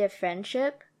hurt their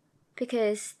friendship,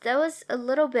 because there was a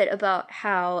little bit about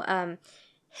how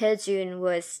Hejun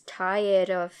was tired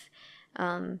of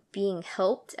being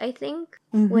helped, I think,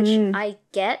 which I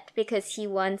get because he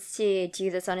wants to do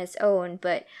this on his own,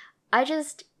 but I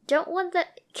just don't want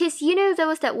that, because, you know, there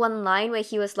was that one line where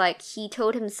he was like, he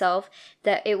told himself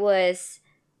that it was,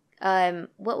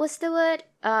 what was the word?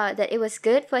 That it was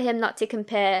good for him not to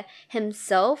compare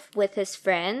himself with his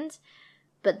friend,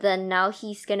 but then now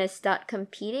he's gonna start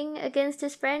competing against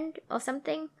his friend or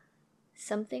something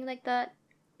like that.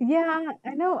 Yeah,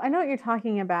 I know what you're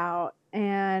talking about,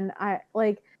 and I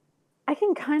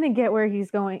can kind of get where he's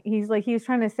going. He was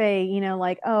trying to say, you know,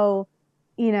 like, oh,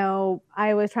 you know,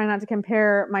 I was trying not to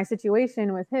compare my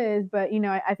situation with his, but you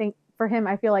know, I think for him,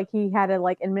 I feel like he had to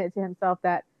like admit to himself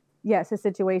that yes, his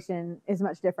situation is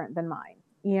much different than mine.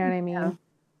 You know what I mean? Yeah.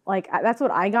 Like that's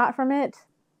what I got from it,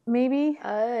 maybe.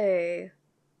 Oh,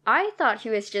 I thought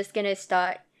he was just gonna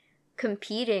start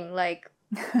competing like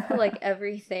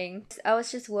everything. I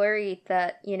was just worried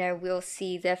that, you know, we'll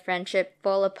see their friendship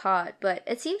fall apart, but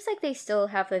it seems like they still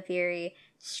have a very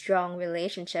strong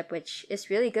relationship, which is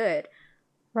really good.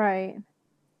 Right.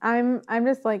 I'm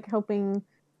just like hoping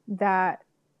that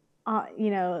you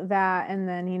know, that, and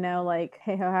then, you know, like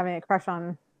Heiho having a crush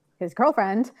on his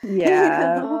girlfriend.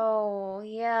 Yeah. Oh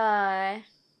yeah.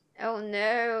 Oh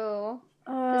no.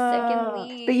 The second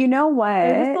lead. But you know what?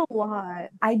 It was a lot.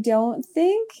 I don't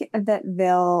think that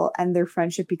they'll end their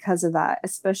friendship because of that,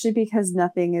 especially because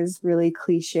nothing is really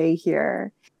cliche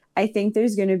here. I think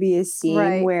there's going to be a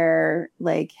scene where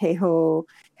like Heiho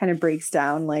kind of breaks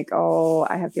down, like, oh,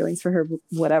 I have feelings for her,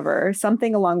 whatever.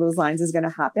 Something along those lines is going to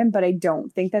happen, but I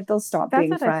don't think that they'll stop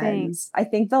being friends. I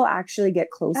think they'll actually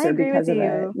get closer because of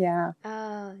it. Yeah.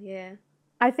 Oh, yeah.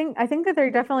 I think that they're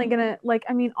definitely gonna, like,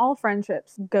 I mean, all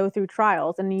friendships go through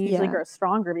trials and you usually grow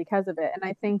stronger because of it. And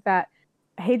I think that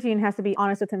Heijin has to be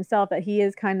honest with himself that he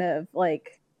is kind of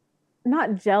like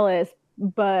not jealous,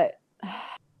 but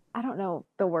I don't know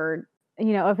the word,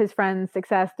 you know, of his friend's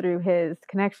success through his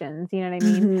connections. You know what I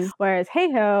mean? Mm-hmm. Whereas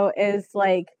Heiho is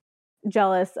like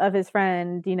jealous of his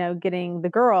friend, you know, getting the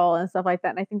girl and stuff like that.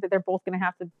 And I think that they're both gonna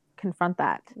have to confront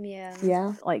that. Yeah.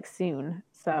 Yeah. Like soon.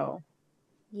 So.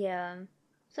 Yeah.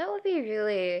 That would be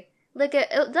really that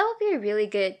would be a really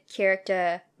good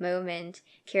character moment,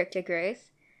 character growth.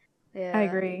 Yeah. I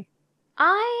agree.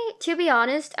 To be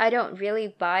honest, I don't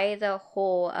really buy the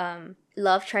whole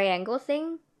love triangle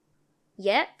thing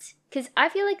yet, because I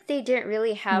feel like they didn't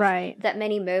really have that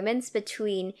many moments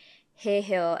between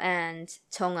Heiho and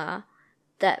Tonga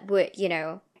that would, you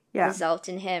know, result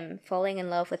in him falling in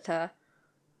love with her.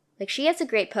 Like, she has a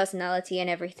great personality and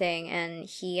everything, and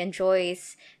he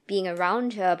enjoys being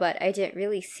around her, but I didn't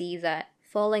really see that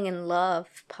falling in love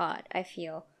part, I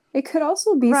feel. It could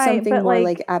also be something more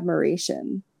like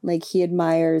admiration. Like, he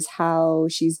admires how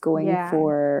she's going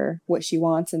for what she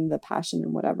wants and the passion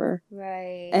and whatever.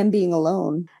 Right. And being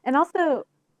alone. And also,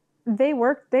 they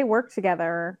work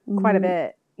together quite a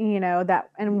bit, you know, that,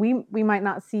 and we might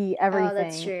not see everything. Oh,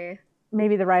 that's true.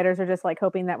 Maybe the writers are just like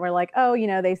hoping that we're like, oh, you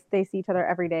know, they see each other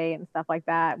every day and stuff like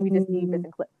that. We just see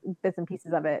bits and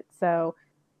pieces of it. So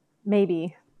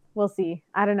maybe we'll see.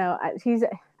 I don't know. I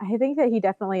think that he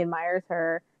definitely admires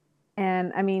her.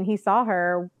 And I mean, he saw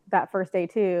her that first day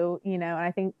too, you know, and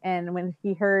I think, and when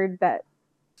he heard that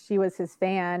she was his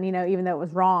fan, you know, even though it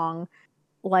was wrong,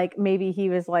 like maybe he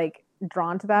was like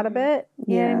drawn to that a bit.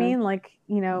 You know what I mean? Like,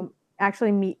 you know,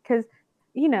 actually meet, because,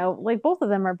 you know, like both of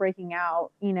them are breaking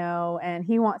out, you know, and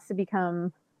he wants to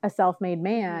become a self-made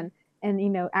man. And, you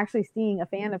know, actually seeing a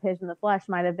fan of his in the flesh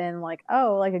might have been like,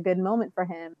 oh, like a good moment for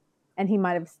him. And he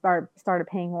might have started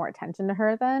paying more attention to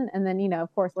her then. And then, you know,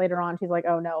 of course, later on, she's like,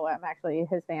 oh, no, I'm actually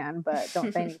his fan, but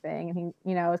don't say anything. And he,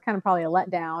 you know, it was kind of probably a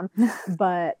letdown.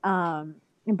 But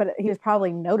he was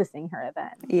probably noticing her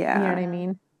then. Yeah. You know what I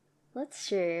mean? That's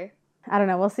true. I don't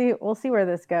know. We'll see where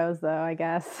this goes, though, I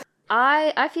guess.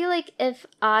 I feel like if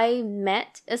I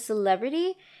met a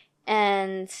celebrity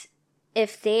and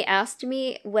if they asked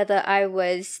me whether I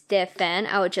was their fan,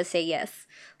 I would just say yes.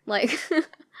 Like...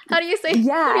 How do you say?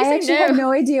 Yeah, I actually have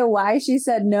no idea why she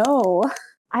said no.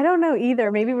 I don't know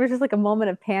either. Maybe it was just like a moment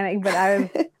of panic, but I was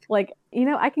like, you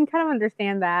know, I can kind of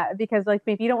understand that because like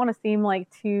maybe you don't want to seem like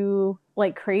too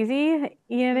like crazy.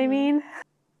 You know what I mean?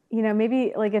 You know,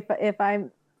 maybe like if I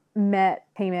met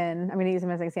Taemin, I'm going to use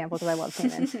him as an example because I love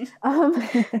Taemin.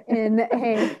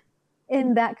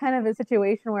 In that kind of a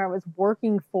situation where I was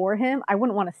working for him, I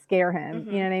wouldn't want to scare him.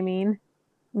 You know what I mean?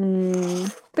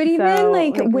 But even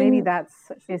like when maybe that's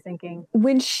what she's thinking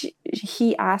when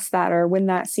he asked that, or when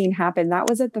that scene happened, that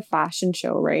was at the fashion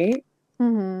show, right?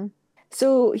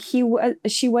 So she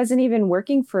wasn't even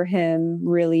working for him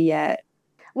really yet.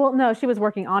 Well, no, she was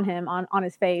working on him on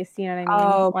his face. You know what I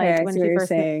mean? Oh, okay. Like when she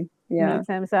first meets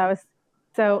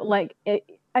him.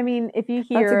 I mean, if you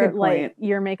hear like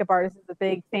your makeup artist is a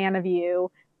big fan of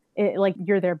you. Like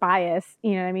you're their bias,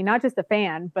 you know what I mean? Not just a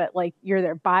fan, but like you're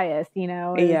their bias, you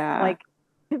know? Like it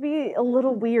could be a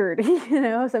little weird, you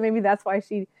know? So maybe that's why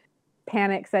she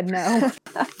panicked, said no.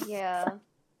 Yeah.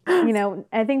 You know,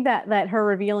 I think that her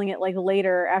revealing it like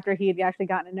later after he had actually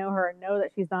gotten to know her and know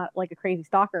that she's not like a crazy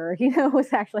stalker, you know,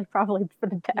 was actually probably for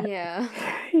the best. Yeah.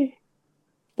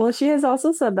 Well, she has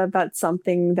also said that that's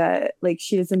something that, like,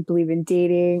 she doesn't believe in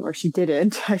dating, or she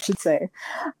didn't, I should say.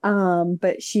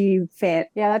 But Yeah,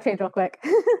 that changed real quick.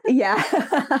 Yeah.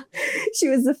 She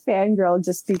was a fangirl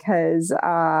just because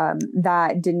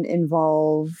that didn't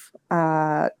involve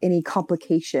any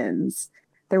complications.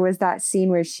 There was that scene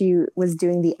where she was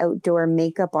doing the outdoor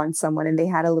makeup on someone and they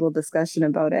had a little discussion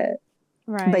about it.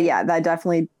 Right. But yeah, that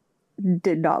definitely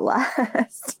did not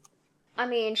last. I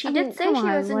mean, she did say she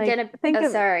wasn't gonna.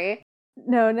 Sorry.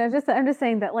 No. I'm just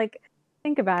saying that. Like,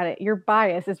 think about it. Your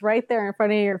bias is right there in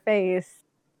front of your face,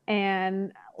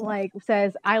 and like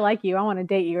says, "I like you. I want to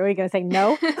date you." Are you gonna say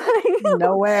no?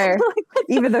 Nowhere.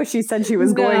 Even though she said she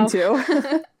was going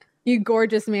to. You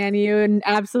gorgeous man, you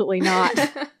absolutely not.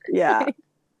 Yeah.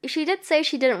 She did say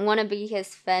she didn't want to be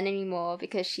his fan anymore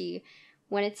because she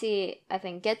wanted to, I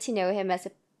think, get to know him as a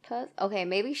person. Okay,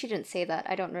 maybe she didn't say that.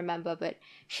 I don't remember, but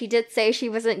she did say she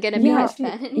wasn't going to be his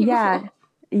fan anymore.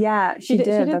 Yeah, she did.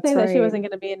 She did That's say right. that she wasn't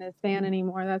going to be his fan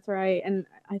anymore. That's right. And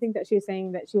I think that she was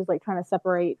saying that she was like trying to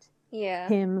separate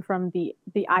him from the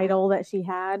idol that she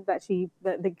had, that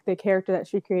the character that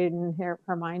she created in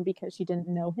her mind because she didn't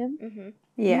know him.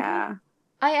 Yeah.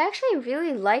 I actually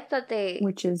really like that they,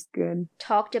 which is good,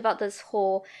 talked about this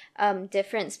whole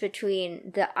difference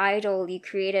between the idol you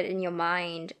created in your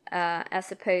mind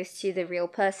as opposed to the real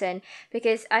person,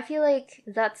 because I feel like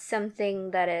that's something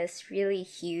that is really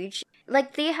huge.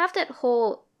 Like, they have that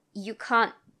whole, you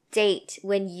can't date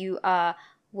when you are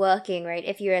working, right?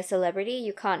 If you're a celebrity,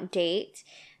 you can't date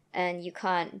and you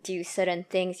can't do certain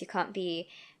things. You can't be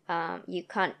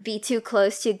too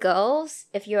close to girls.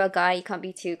 If you're a guy, you can't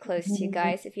be too close to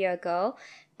guys if you're a girl,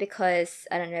 because,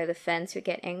 I don't know, the fans would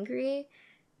get angry.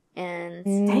 And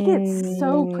they get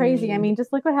so crazy. I mean,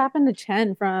 just look what happened to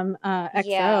Chen from EXO.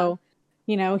 Yeah.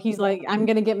 You know, he's like, I'm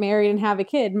going to get married and have a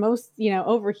kid. Most, you know,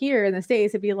 over here in the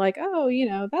States, it'd be like, oh, you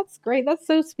know, that's great. That's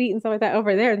so sweet and stuff like that.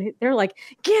 Over there, they're like,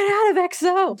 get out of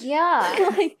EXO. Yeah.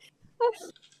 Like,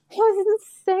 it was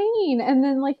insane. And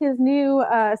then like his new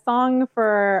song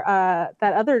for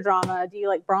that other drama, Do You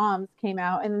Like Brahms, came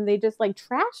out, and they just like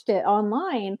trashed it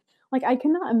online. Like, I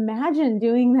cannot imagine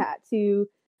doing that to,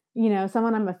 you know,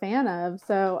 someone I'm a fan of.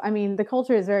 So I mean, the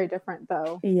culture is very different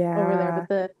though over there,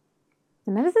 but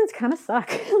the netizens kind of suck.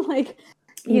 Like,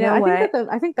 you know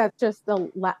I think that's just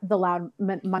the loud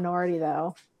minority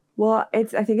though. Well, I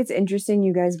think it's interesting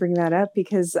you guys bring that up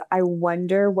because I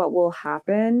wonder what will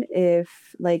happen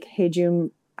if like Haejun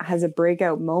has a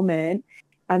breakout moment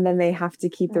and then they have to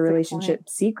keep the relationship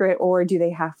secret, or do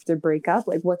they have to break up?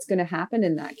 Like what's going to happen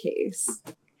in that case?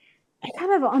 I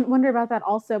kind of wonder about that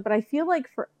also, but I feel like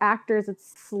for actors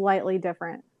it's slightly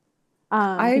different.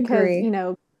 I agree. You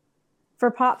know, for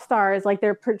pop stars, like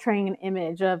they're portraying an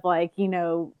image of like, you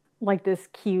know, like this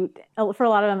cute, for a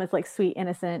lot of them it's like sweet,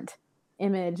 innocent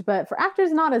image, but for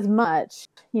actors not as much,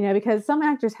 you know, because some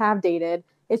actors have dated,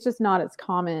 it's just not as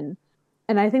common.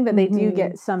 And I think that they do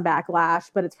get some backlash,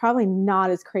 but it's probably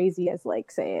not as crazy as like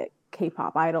say a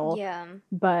K-pop idol. Yeah.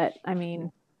 But I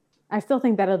mean, I still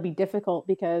think that it'll be difficult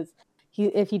because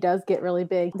if he does get really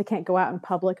big, they can't go out in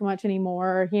public much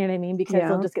anymore, you know what I mean? Because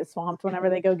they'll just get swamped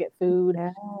whenever they go get food,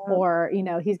 or, you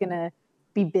know, he's going to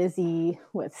be busy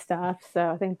with stuff. So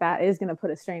I think that is going to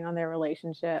put a strain on their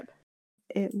relationship.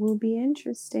 It will be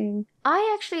interesting.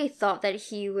 I actually thought that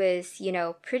he was, you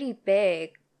know, pretty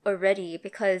big already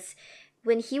because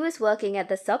when he was working at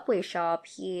the Subway shop,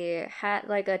 he had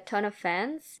like a ton of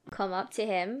fans come up to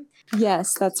him.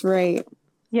 Yes, that's right.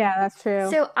 Yeah, that's true.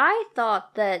 So I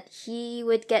thought that he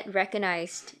would get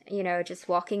recognized, you know, just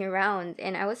walking around,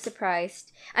 and I was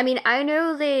surprised. I mean, I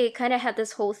know they kind of had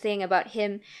this whole thing about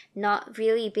him not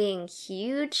really being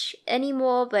huge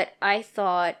anymore, but I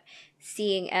thought,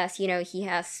 seeing as, you know, he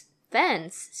has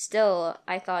fans still,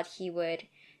 I thought he would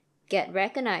get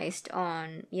recognized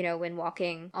on, you know, when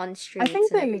walking on streets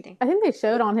and everything. I think they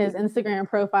showed on his Instagram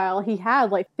profile, he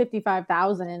had like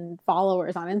 55,000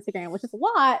 followers on Instagram, which is a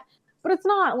lot, but it's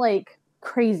not like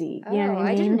crazy. You know what I mean?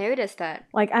 I didn't notice that.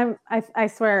 Like I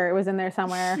swear it was in there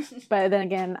somewhere, but then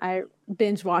again, I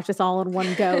binge watched this all in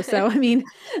one go. So I mean,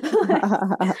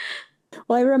 well,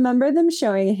 I remember them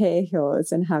showing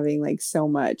Haehyos and having like so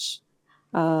much,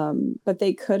 but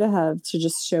they could have to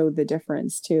just show the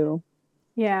difference too.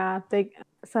 Yeah, I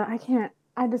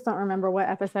just don't remember what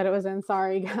episode it was in.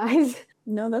 Sorry, guys.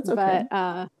 No, that's okay.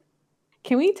 But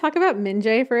can we talk about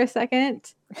Minjae for a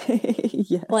second?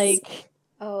 Yes. Like,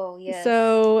 oh, yes.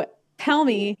 So tell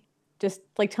me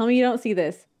you don't see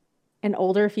this. An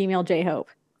older female J-Hope.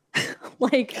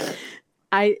 If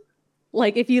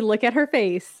you look at her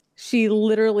face, she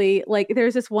literally, like,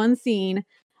 there's this one scene,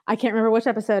 I can't remember which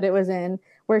episode it was in,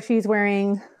 where she's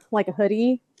wearing like a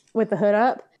hoodie with the hood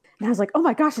up. And I was like, oh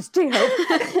my gosh, it's J-Hope.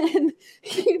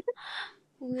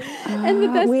 And the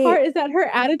best part is that her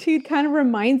attitude kind of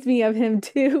reminds me of him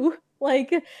too.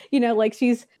 Like, you know, like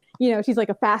she's like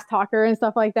a fast talker and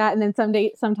stuff like that. And then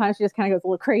sometimes she just kind of goes a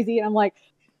little crazy. And I'm like,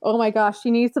 oh my gosh,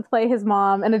 she needs to play his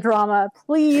mom in a drama.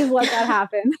 Please let that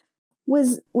happen.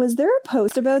 Was there a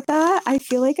post about that? I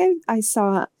feel like I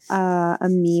saw a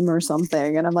meme or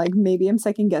something, and I'm like, maybe I'm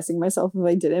second guessing myself if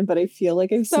I didn't, but I feel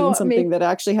like I've seen something that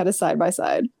actually had a side by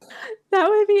side. That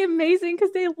would be amazing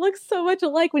because they look so much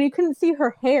alike. When you couldn't see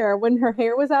her hair, when her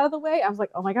hair was out of the way, I was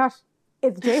like, oh my gosh,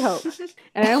 it's J-Hope.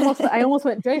 And I almost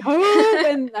went J-Hope,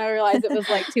 and I realized it was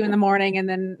like 2 a.m, and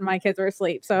then my kids were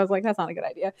asleep, so I was like, that's not a good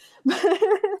idea.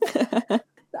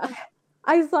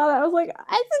 I saw that, I was like,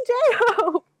 it's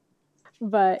J-Hope.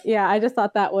 But yeah, I just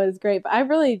thought that was great. But I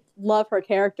really love her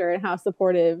character and how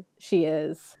supportive she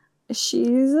is.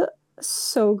 She's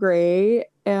so great.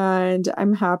 And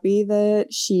I'm happy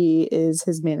that she is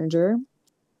his manager.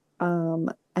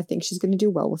 I think she's going to do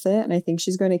well with it. And I think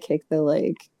she's going to kick the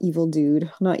like evil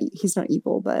dude. He's not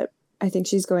evil, but I think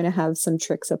she's going to have some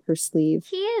tricks up her sleeve.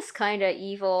 He is kind of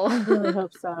evil. I really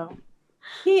hope so.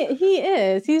 He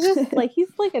is. He's just like, he's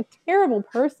like a terrible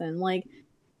person. Like,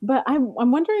 but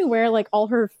I'm wondering where like all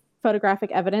her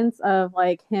photographic evidence of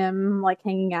like him like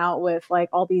hanging out with like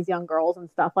all these young girls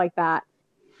and stuff like that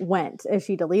went. If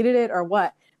she deleted it or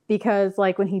what? Because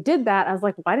like when he did that, I was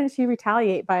like, why didn't she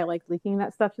retaliate by like leaking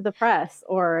that stuff to the press,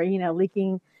 or, you know,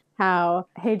 leaking how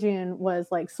Haejun was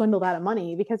like swindled out of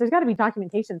money? Because there's got to be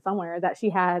documentation somewhere that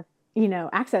she had, you know,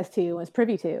 access to, was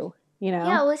privy to. You know?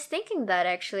 Yeah, I was thinking that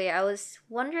actually. I was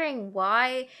wondering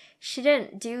why she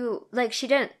didn't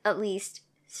at least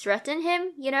threaten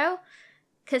him, you know?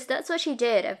 Because that's what she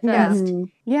did at first.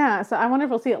 Yeah, so I wonder if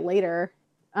we'll see it later.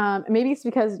 Maybe it's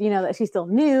because, you know, that she's still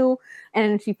new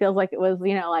and she feels like it was,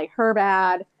 you know, like her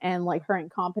bad and like her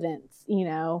incompetence, you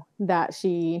know, that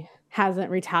she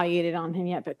hasn't retaliated on him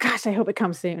yet. But gosh, I hope it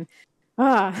comes soon.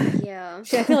 Yeah. I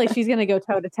feel like she's going to go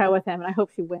toe to toe with him, and I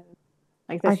hope she wins.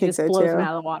 Like that, she just blows him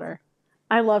out of the water.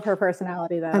 I love her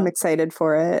personality, though. I'm excited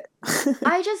for it.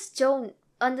 I just don't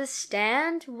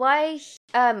understand why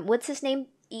what's his name,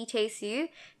 Lee Tae-soo,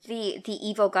 the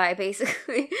evil guy,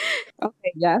 basically.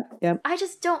 Okay, yeah. I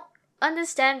just don't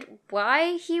understand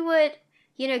why he would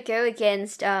go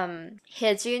against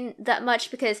Hyejun that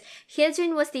much, because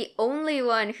Hyejun was the only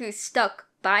one who stuck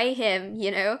by him,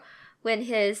 when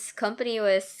his company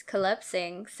was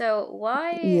collapsing. So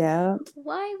why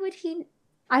would he?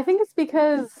 I think it's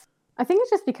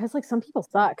just because like some people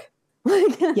suck.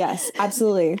 Yes,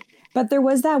 absolutely. But there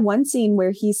was that one scene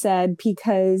where he said,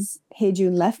 because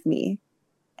Hyejun left me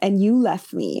and you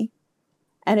left me.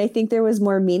 And I think there was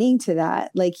more meaning to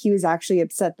that. Like, he was actually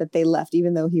upset that they left,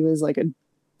 even though he was like a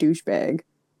douchebag.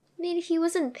 I mean, he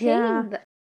wasn't paying them.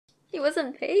 He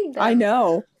wasn't paying them. I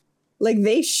know. Like,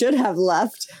 they should have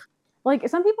left. Like,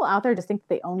 some people out there just think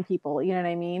they own people, you know what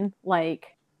I mean? Like,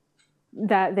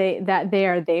 that they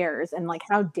are theirs, and like,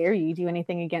 how dare you do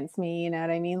anything against me, you know what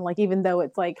I mean? Like, even though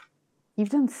it's like, you've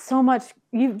done so much,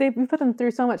 you put them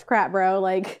through so much crap, bro.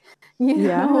 Like,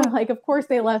 like, of course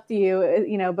they left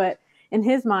you, but in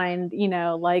his mind,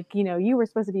 like, you were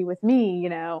supposed to be with me,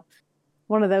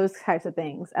 one of those types of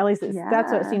things. At least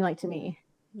that's what it seemed like to me.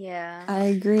 Yeah, I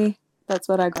agree. That's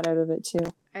what I got out of it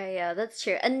too. Yeah, that's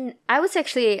true. And I was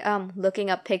actually looking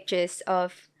up pictures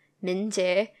of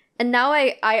Min-jae, and now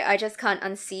I just can't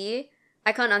unsee.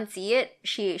 I can't unsee it.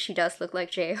 She does look like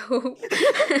J-Hope.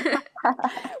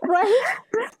 Right?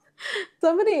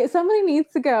 Somebody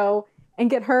needs to go and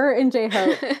get her and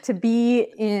J-Hope to be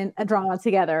in a drama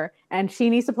together, and she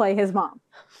needs to play his mom.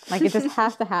 Like, it just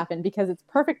has to happen because it's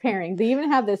perfect pairing. They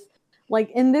even have this,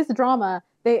 like, in this drama,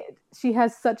 she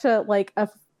has such a like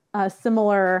a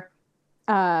similar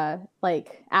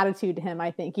like attitude to him,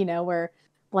 I think, where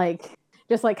like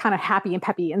just like kind of happy and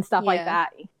peppy and stuff like that.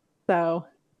 So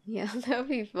yeah, that would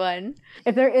be fun.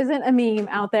 If there isn't a meme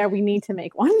out there, we need to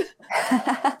make one.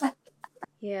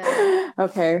 Yeah.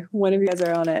 Okay, one of you guys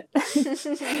are on it.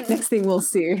 Next thing we'll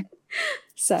see.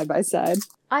 Side by side.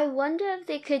 I wonder if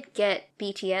they could get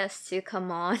BTS to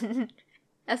come on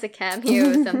as a cameo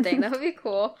or something. That would be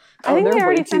cool. I think they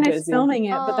already finished filming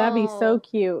it, but that'd be so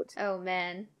cute. Oh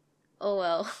man. Oh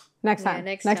well. Next time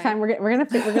we're gonna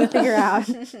figure out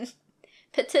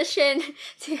petition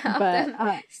to have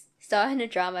them star in a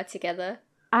drama together.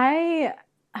 I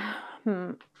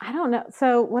don't know.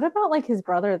 So what about like his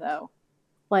brother though?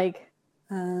 Like,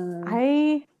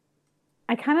 I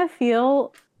kind of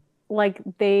feel like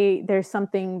there's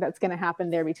something that's going to happen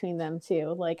there between them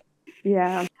too. Like,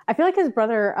 yeah, I feel like his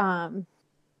brother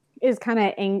is kind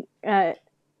of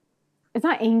it's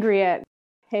not angry at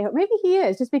Hey-Ho. Maybe he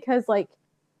is, just because like,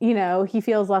 he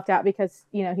feels left out because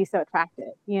he's so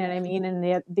attractive. You know what I mean?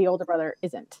 And the older brother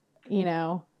isn't.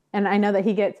 And I know that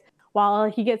he gets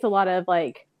a lot of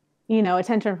like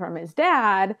attention from his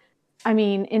dad. I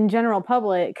mean, in general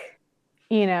public,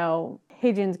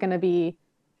 Hyejun's going to be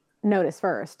noticed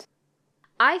first.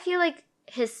 I feel like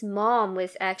his mom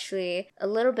was actually a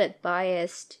little bit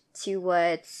biased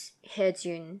towards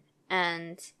Hyejun,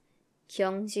 and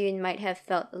Kyungjun might have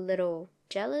felt a little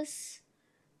jealous.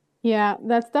 Yeah,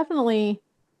 that's definitely,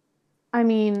 I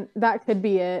mean, that could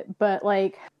be it. But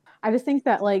like, I just think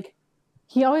that like,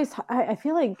 I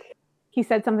feel like he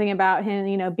said something about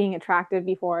him, being attractive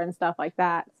before and stuff like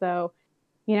that. So,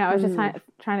 I was just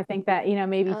trying to think that,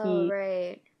 maybe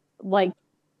like,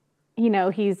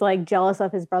 he's like jealous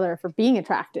of his brother for being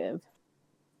attractive,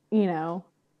 Yeah.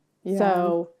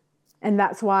 So, and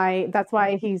that's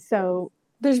why he's so.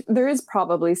 There is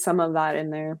probably some of that in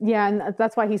there. Yeah. And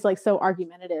that's why he's like so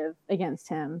argumentative against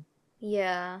him.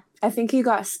 Yeah. I think he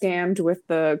got scammed with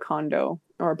the condo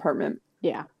or apartment.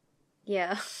 Yeah.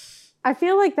 Yeah. I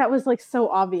feel like that was like so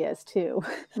obvious too,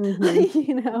 like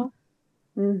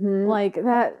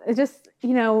that. It just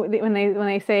when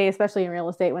they say, especially in real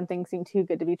estate, when things seem too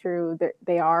good to be true,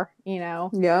 they are.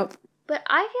 Yep. But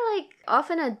I feel like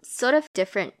often a sort of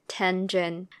different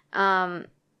tangent. How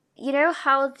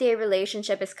their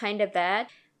relationship is kind of bad.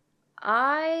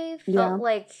 I feel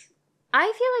like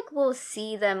we'll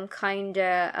see them kind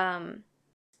of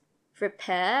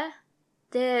repair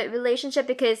the relationship,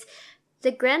 because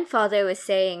the grandfather was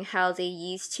saying how they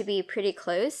used to be pretty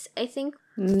close, I think.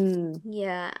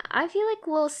 Yeah, I feel like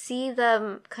we'll see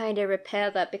them kind of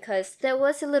repair that, because there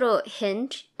was a little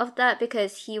hint of that,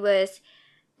 because he was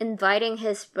inviting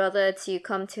his brother to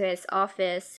come to his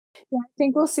office. Yeah, I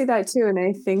think we'll see that too, and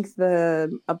I think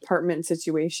the apartment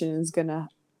situation is gonna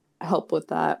help with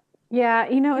that. Yeah,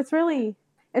 it's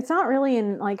not really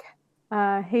in like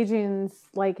Hyejun's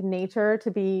like nature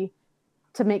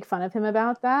to make fun of him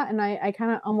about that, and I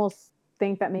kind of almost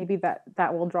think that maybe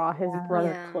that will draw his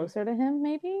brother closer to him,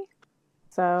 maybe.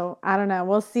 So I don't know,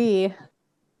 we'll see.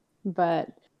 But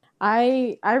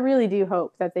I really do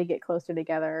hope that they get closer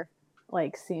together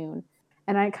like soon.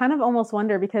 And I kind of almost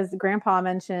wonder, because Grandpa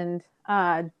mentioned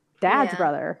Dad's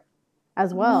brother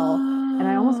as well.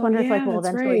 and I almost wonder if like we'll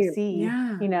that's eventually right. see,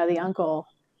 Yeah. you know, the uncle.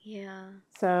 Yeah.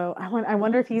 So I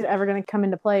wonder if he's ever going to come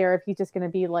into play, or if he's just going to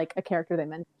be like a character they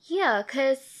mentioned. Yeah,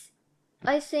 because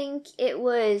I think it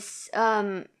was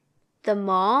the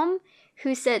mom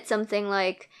who said something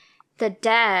like the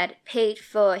dad paid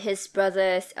for his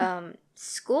brother's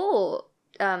school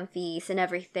fees and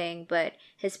everything, but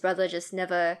his brother just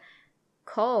never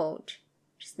called,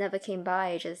 just never came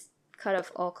by, just cut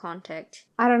off all contact.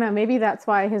 I don't know. Maybe that's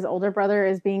why his older brother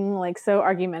is being like so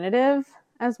argumentative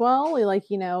as well. Like,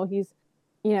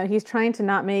 he's trying to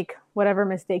not make whatever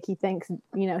mistake he thinks,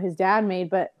 his dad made,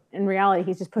 but in reality,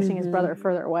 he's just pushing his brother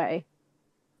further away.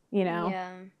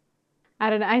 Yeah. I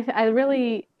don't know. I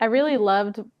really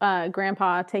loved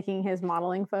Grandpa taking his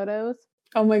modeling photos.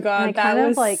 Oh my God, that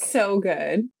was like so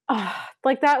good.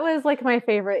 Like that was like my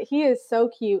favorite. He is so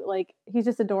cute. Like he's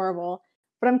just adorable.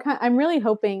 But I'm really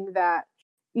hoping that,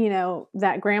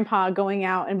 that Grandpa going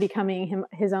out and becoming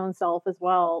his own self as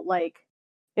well, like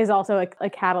is also a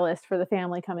catalyst for the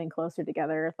family coming closer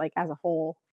together, like as a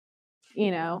whole,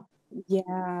 Yeah.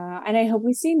 And I hope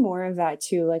we see more of that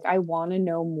too. Like I want to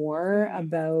know more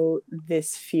about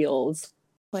this field.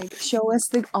 Like show us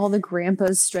all the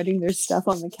grandpas strutting their stuff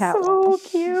on the catwalk. So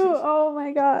cute. Oh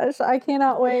my gosh. I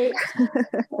cannot wait.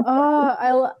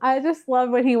 I just love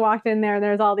when he walked in there and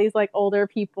there's all these like older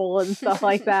people and stuff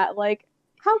like that. Like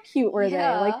how cute were they?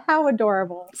 Like how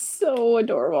adorable. So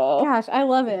adorable. Gosh, I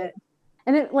love it.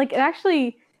 And it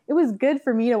was good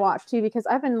for me to watch too, because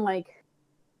I've been like,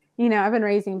 I've been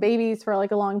raising babies for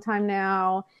like a long time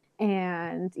now.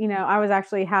 And, I was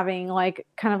actually having like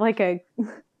kind of like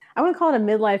I wouldn't call it a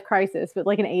midlife crisis, but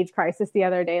like an age crisis the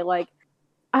other day. Like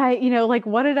like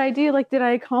what did I do? Like, did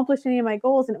I accomplish any of my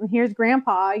goals? And here's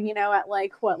Grandpa, at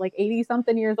like 80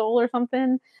 something years old or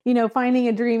something, finding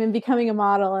a dream and becoming a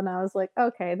model. And I was like,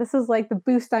 okay, this is like the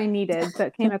boost I needed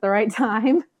that came at the right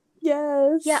time.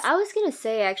 Yes. Yeah, I was gonna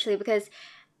say actually, because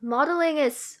modeling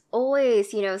is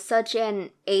always, such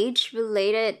an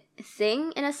age-related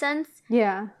thing in a sense.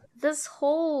 Yeah. This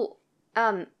whole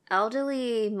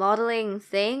elderly modeling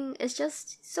thing is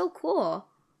just so cool.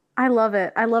 I love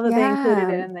it. I love that they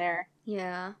included it in there.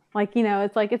 Yeah. Like,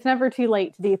 it's like it's never too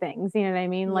late to do things, you know what I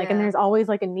mean? Like, and there's always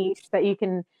like a niche that you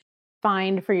can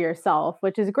find for yourself,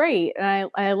 which is great. And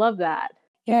I love that.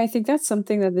 Yeah, I think that's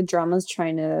something that the drama's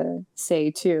trying to say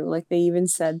too. Like they even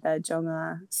said that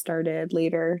Jonga started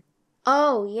later.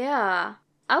 Oh, yeah.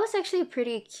 I was actually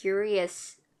pretty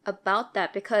curious about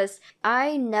that because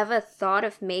I never thought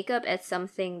of makeup as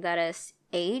something that is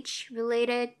age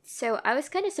related. So I was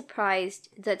kind of surprised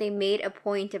that they made a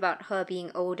point about her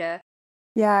being older.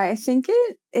 Yeah, I think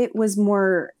it was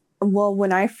more, well,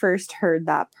 when I first heard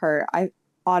that part, I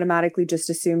automatically just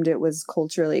assumed it was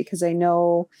culturally, because I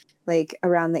know like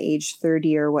around the age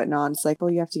 30 or whatnot, it's like, oh,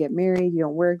 you have to get married, you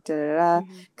don't work,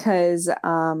 because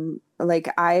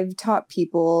like I've taught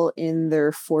people in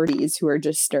their 40s who are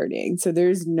just starting, so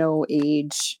there's no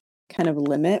age kind of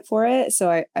limit for it.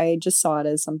 So I just saw it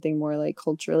as something more like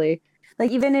culturally,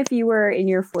 like even if you were in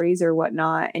your 40s or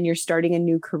whatnot and you're starting a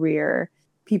new career,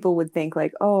 people would think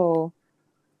like, oh,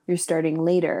 you're starting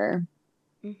later.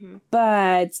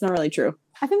 But it's not really true.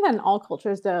 I think that in all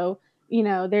cultures though,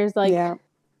 there's like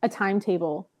a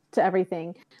timetable to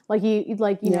everything. Like you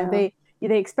know, they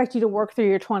expect you to work through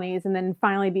your 20s and then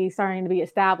finally be starting to be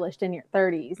established in your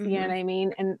 30s. You know what I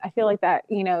mean? And I feel like that,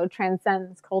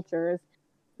 transcends cultures,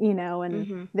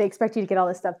 and they expect you to get all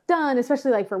this stuff done,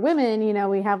 especially like for women,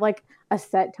 we have like a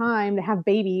set time to have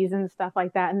babies and stuff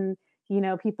like that. And,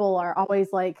 people are always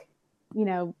like,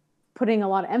 putting a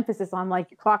lot of emphasis on like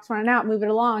your clock's running out, move it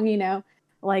along,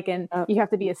 like, and you have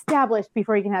to be established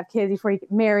before you can have kids, before you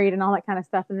get married and all that kind of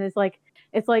stuff. And it's like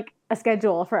a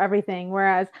schedule for everything.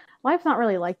 Whereas life's not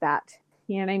really like that.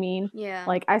 You know what I mean? Yeah.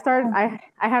 Like I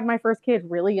had my first kid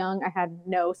really young. I had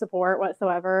no support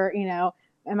whatsoever,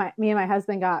 and me and my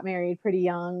husband got married pretty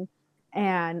young.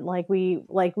 And we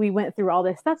went through all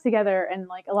this stuff together. And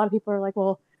like, a lot of people are like,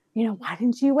 well, why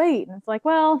didn't you wait? And it's like,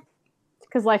 well,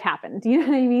 because life happened. You know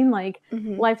what I mean? Like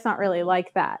life's not really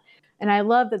like that. And I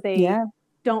love that they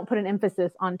don't put an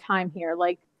emphasis on time here.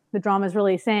 Like the drama is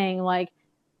really saying like,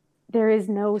 there is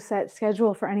no set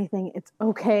schedule for anything. It's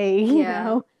okay. You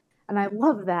know? And I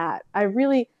love that. I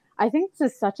think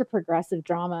this is such a progressive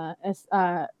drama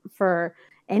for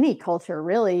any culture,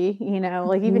 really,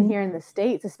 like even here in the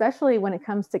States, especially when it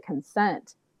comes to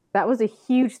consent. That was a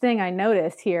huge thing I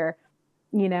noticed here,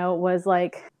 was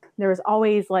like, there was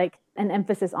always like an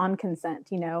emphasis on consent,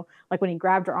 like when he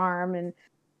grabbed her arm and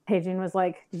Taejin was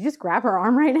like, did you just grab her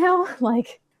arm right now?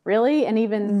 Like, really? And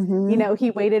even,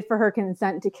 he waited for her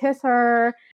consent to kiss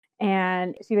her.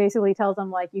 And she basically tells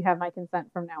him, like, you have my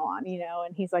consent from now on,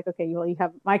 and he's like, okay, well, you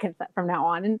have my consent from now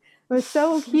on. And it was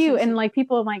so cute. And like,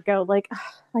 people might go like,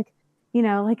 like,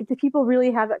 like, do people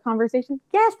really have that conversation?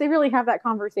 Yes, they really have that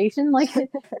conversation. Like, and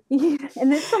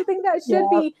it's something that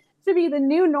should be the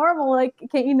new normal. Like,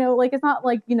 like, it's not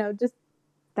like, just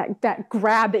that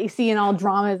grab that you see in all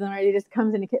dramas and it just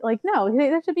comes in. Like, no,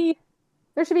 there should be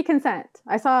consent.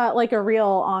 I saw like a reel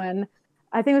on,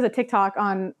 I think it was a TikTok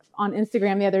on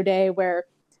Instagram the other day where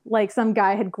like some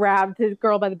guy had grabbed his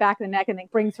girl by the back of the neck and then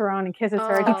brings her on and kisses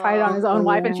her. And he tried it on his own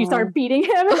wife and she started beating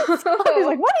him. He's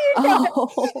like, what are you doing?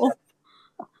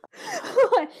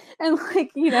 And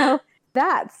like,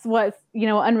 that's what's,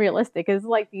 unrealistic is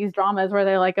like these dramas where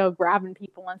they're like, oh, grabbing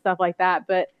people and stuff like that.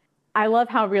 But I love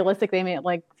how realistic they made it.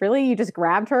 Like, really? You just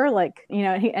grabbed her? Like,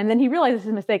 and then he realizes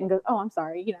his mistake and goes, oh, I'm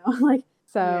sorry, like,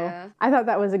 so I thought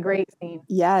that was a great scene.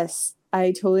 Yes.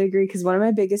 I totally agree, because one of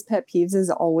my biggest pet peeves is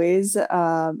always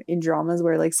in dramas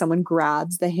where like someone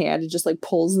grabs the hand and just like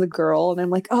pulls the girl, and I'm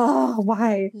like, oh,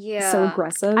 why? Yeah, so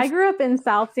aggressive. I grew up in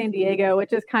South San Diego,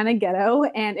 which is kind of ghetto,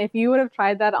 and if you would have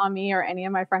tried that on me or any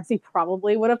of my friends, he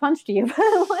probably would have punched you.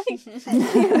 Like,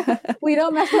 we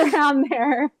don't mess around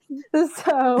there.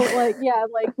 So like, yeah,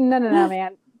 like no,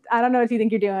 man. I don't know what you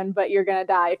think you're doing, but you're gonna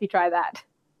die if you try that.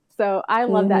 So I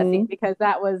love that scene because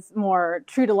that was more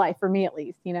true to life for me, at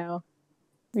least.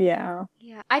 Yeah.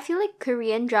 I feel like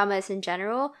Korean dramas in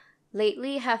general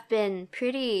lately have been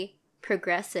pretty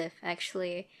progressive,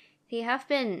 actually. They have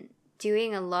been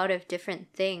doing a lot of different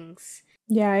things.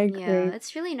 Yeah, I agree. Yeah,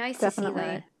 it's really nice to see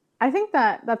that. I think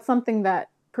that that's something that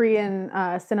Korean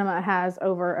cinema has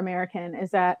over American,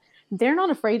 is that they're not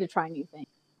afraid to try new things.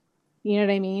 You know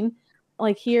what I mean?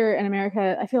 Like here in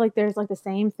America, I feel like there's like the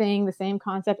same thing, the same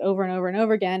concept over and over and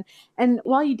over again. And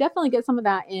while you definitely get some of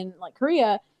that in like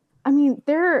Korea, I mean,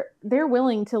 they're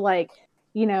willing to like,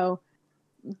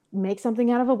 make something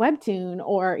out of a webtoon,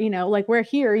 or, like where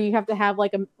here you have to have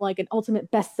like an ultimate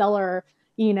bestseller,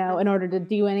 in order to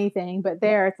do anything. But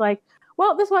there it's like,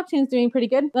 well, this webtoon's doing pretty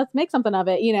good. Let's make something of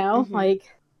it,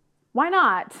 like, why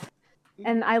not?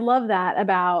 And I love that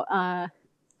about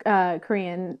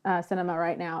Korean cinema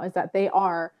right now, is that they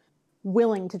are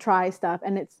willing to try stuff,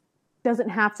 and it's doesn't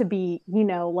have to be,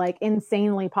 like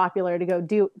insanely popular to go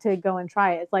and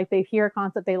try it. It's like they hear a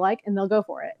concept they like and they'll go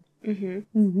for it.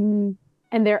 And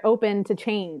they're open to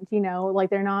change,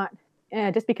 like they're not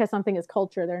just because something is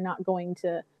culture, they're not going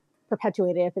to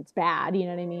perpetuate it if it's bad. You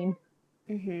know what I mean?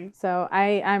 So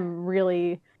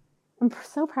I'm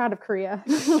so proud of Korea.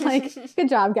 Like, good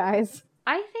job, guys.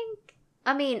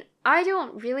 I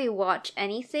don't really watch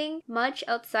anything much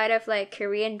outside of like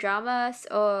Korean dramas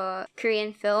or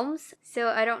Korean films, so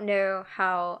I don't know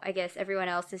how, I guess, everyone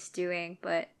else is doing,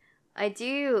 but I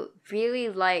do really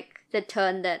like the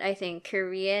turn that I think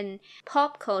Korean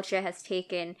pop culture has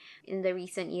taken in the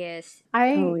recent years.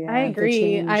 I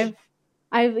agree. I've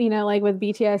like with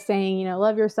BTS saying,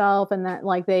 love yourself, and that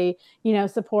like they,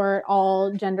 support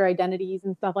all gender identities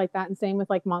and stuff like that, and same with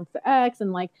like Monsta X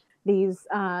and like these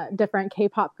different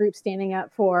K-pop groups standing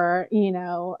up for,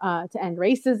 to end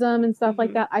racism and stuff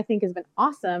like that, I think has been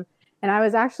awesome. And I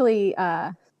was actually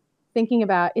thinking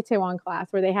about Itaewon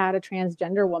Class, where they had a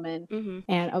transgender woman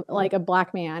and like a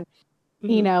black man,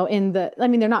 in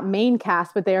they're not main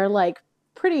cast, but they're like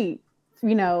pretty,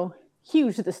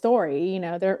 huge to the story.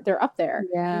 They're up there.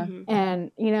 Yeah.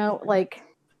 And, like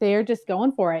they're just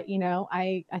going for it.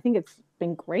 I think it's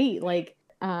been great. Like,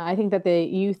 I think that the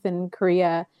youth in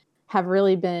Korea have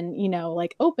really been,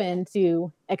 like open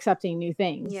to accepting new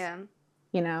things. Yeah.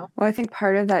 Well, I think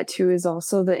part of that too is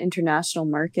also the international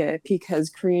market, because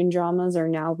Korean dramas are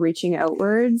now reaching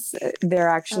outwards. They're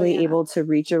actually able to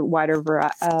reach a wider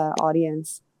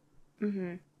audience.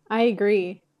 I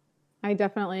agree. I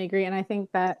definitely agree. And I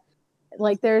think that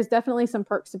like there's definitely some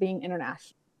perks to being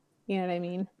international. You know what I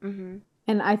mean?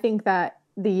 And I think that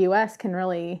the US can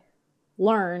really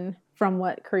learn from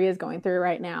what Korea is going through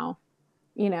right now,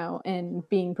 and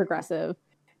being progressive,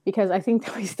 because I think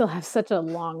that we still have such a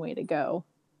long way to go.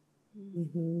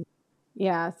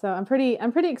 Yeah, so I'm pretty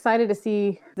excited to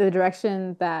see the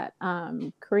direction that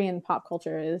Korean pop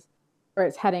culture is, where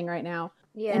it's heading right now.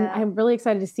 Yeah, and I'm really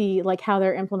excited to see like how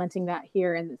they're implementing that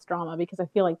here in this drama, because I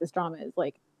feel like this drama is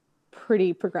like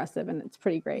pretty progressive and it's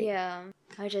pretty great. Yeah,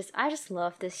 I just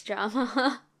love this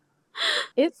drama.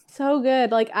 It's so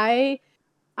good. Like I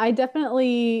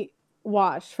definitely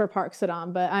watched for Park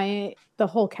Seo-dam, but the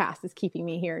whole cast is keeping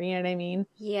me here. You know what I mean?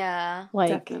 Yeah, like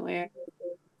definitely.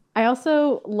 I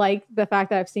also like the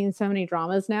fact that I've seen so many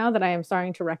dramas now that I am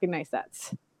starting to recognize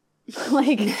sets.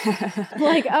 like,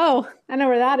 oh, I know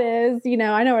where that is. You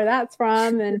know, I know where that's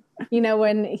from. And, you know,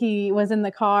 when he was in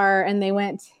the car and they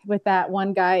went with that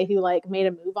one guy who like made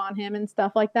a move on him and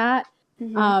stuff like that.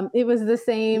 It was the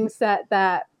same set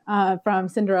that from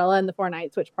Cinderella and the Four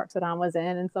Knights, which Park So-dam was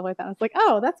in and stuff like that. I was like,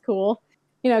 oh, that's cool.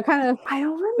 You know, kind of. I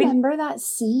don't remember that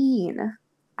scene.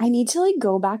 I need to like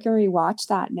go back and rewatch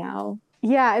that now.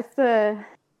 Yeah, it's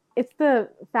the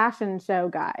fashion show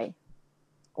guy.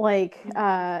 Like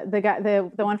the guy,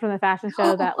 the one from the fashion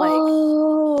show that like.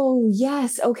 Oh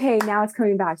yes, okay, now it's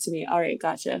coming back to me. All right,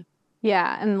 gotcha.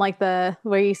 Yeah, and like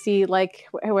where you see like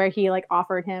where he like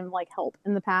offered him like help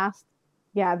in the past.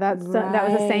 Yeah, that was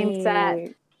the same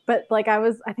set. But like I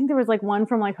think there was like one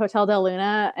from like Hotel Del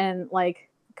Luna and like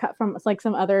cut from like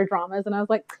some other dramas, and I was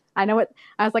like, I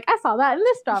saw that in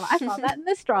this drama. I saw that in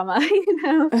this drama, you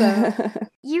know. So.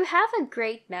 You have a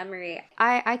great memory.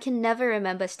 I can never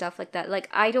remember stuff like that. Like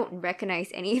I don't recognize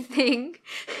anything.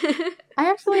 I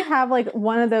actually have like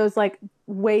one of those like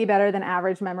way better than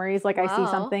average memories. Like I see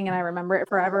something and I remember it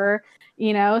forever,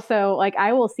 you know? So like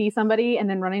I will see somebody and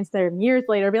then run into them years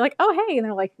later, be like, oh, hey. And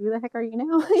they're like, who the heck are you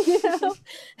now? You know?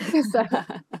 So,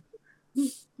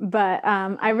 but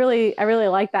I really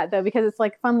like that though, because it's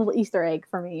like fun little Easter egg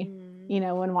for me, you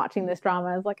know, when watching this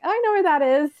drama. It's like, oh, I know where that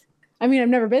is. I mean, I've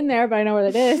never been there, but I know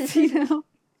where that is, you know?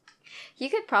 You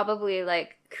could probably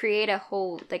like create a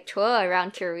whole like tour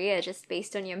around Korea just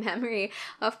based on your memory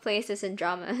of places and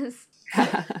dramas.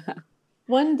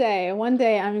 One day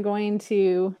I'm going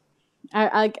to,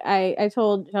 I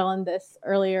told Jelen this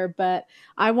earlier, but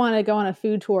I want to go on a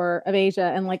food tour of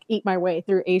Asia and like eat my way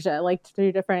through Asia, like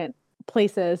through different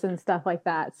places and stuff like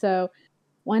that. So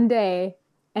one day,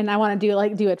 and I want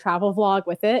to do a travel vlog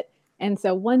with it. And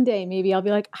so one day maybe I'll be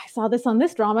like, I saw this on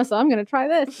this drama, so I'm going to try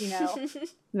this, you know.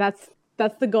 That's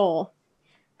the goal.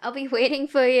 I'll be waiting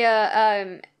for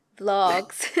your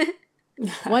vlogs.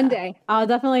 One day I'll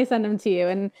definitely send them to you,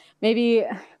 and maybe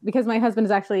because my husband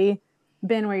has actually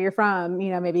been where you're from,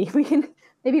 you know, maybe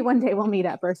one day we'll meet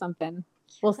up or something.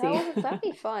 We'll see. That'd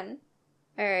be fun.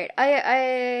 All right.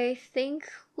 I think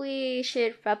we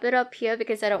should wrap it up here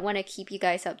because I don't want to keep you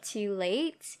guys up too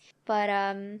late. But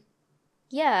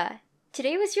yeah,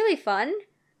 today was really fun.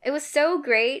 It was so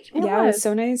great. It was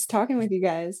so nice talking with you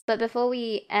guys. But before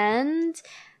we end,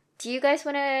 do you guys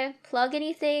want to plug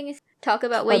anything? Talk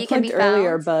about where you can be found?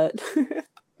 earlier, but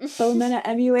Philomena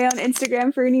MUA on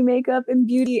Instagram for any makeup and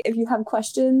beauty. If you have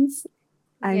questions,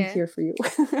 I'm here for you.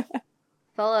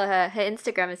 Follow her. Her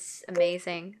Instagram is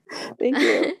amazing. Thank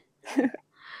you.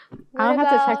 I'll have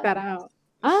to check that out.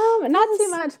 Not too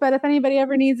much, but if anybody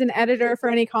ever needs an editor for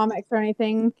any comics or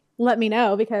anything, let me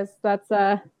know, because that's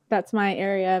my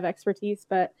area of expertise.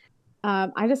 But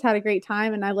I just had a great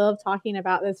time, and I love talking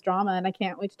about this drama, and I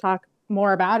can't wait to talk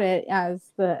more about it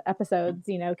as the episodes,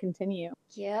 you know, continue.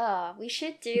 Yeah, we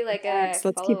should do like let's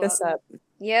keep this up.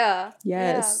 Yeah.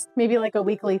 Yes. Yeah. Maybe like a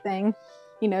weekly thing,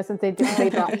 you know, since they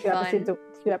drop two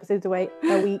episodes a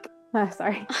week.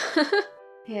 Sorry.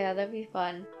 Yeah, that'd be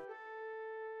fun.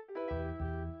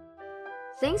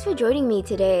 Thanks for joining me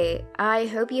today. I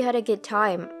hope you had a good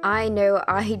time. I know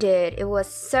I did. It was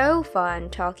so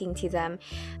fun talking to them.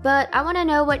 But I want to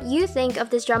know what you think of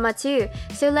this drama too.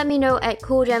 So let me know at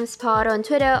CoolGemsPod on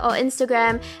Twitter or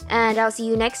Instagram, and I'll see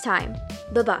you next time.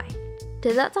 Bye-bye.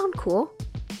 Does that sound cool?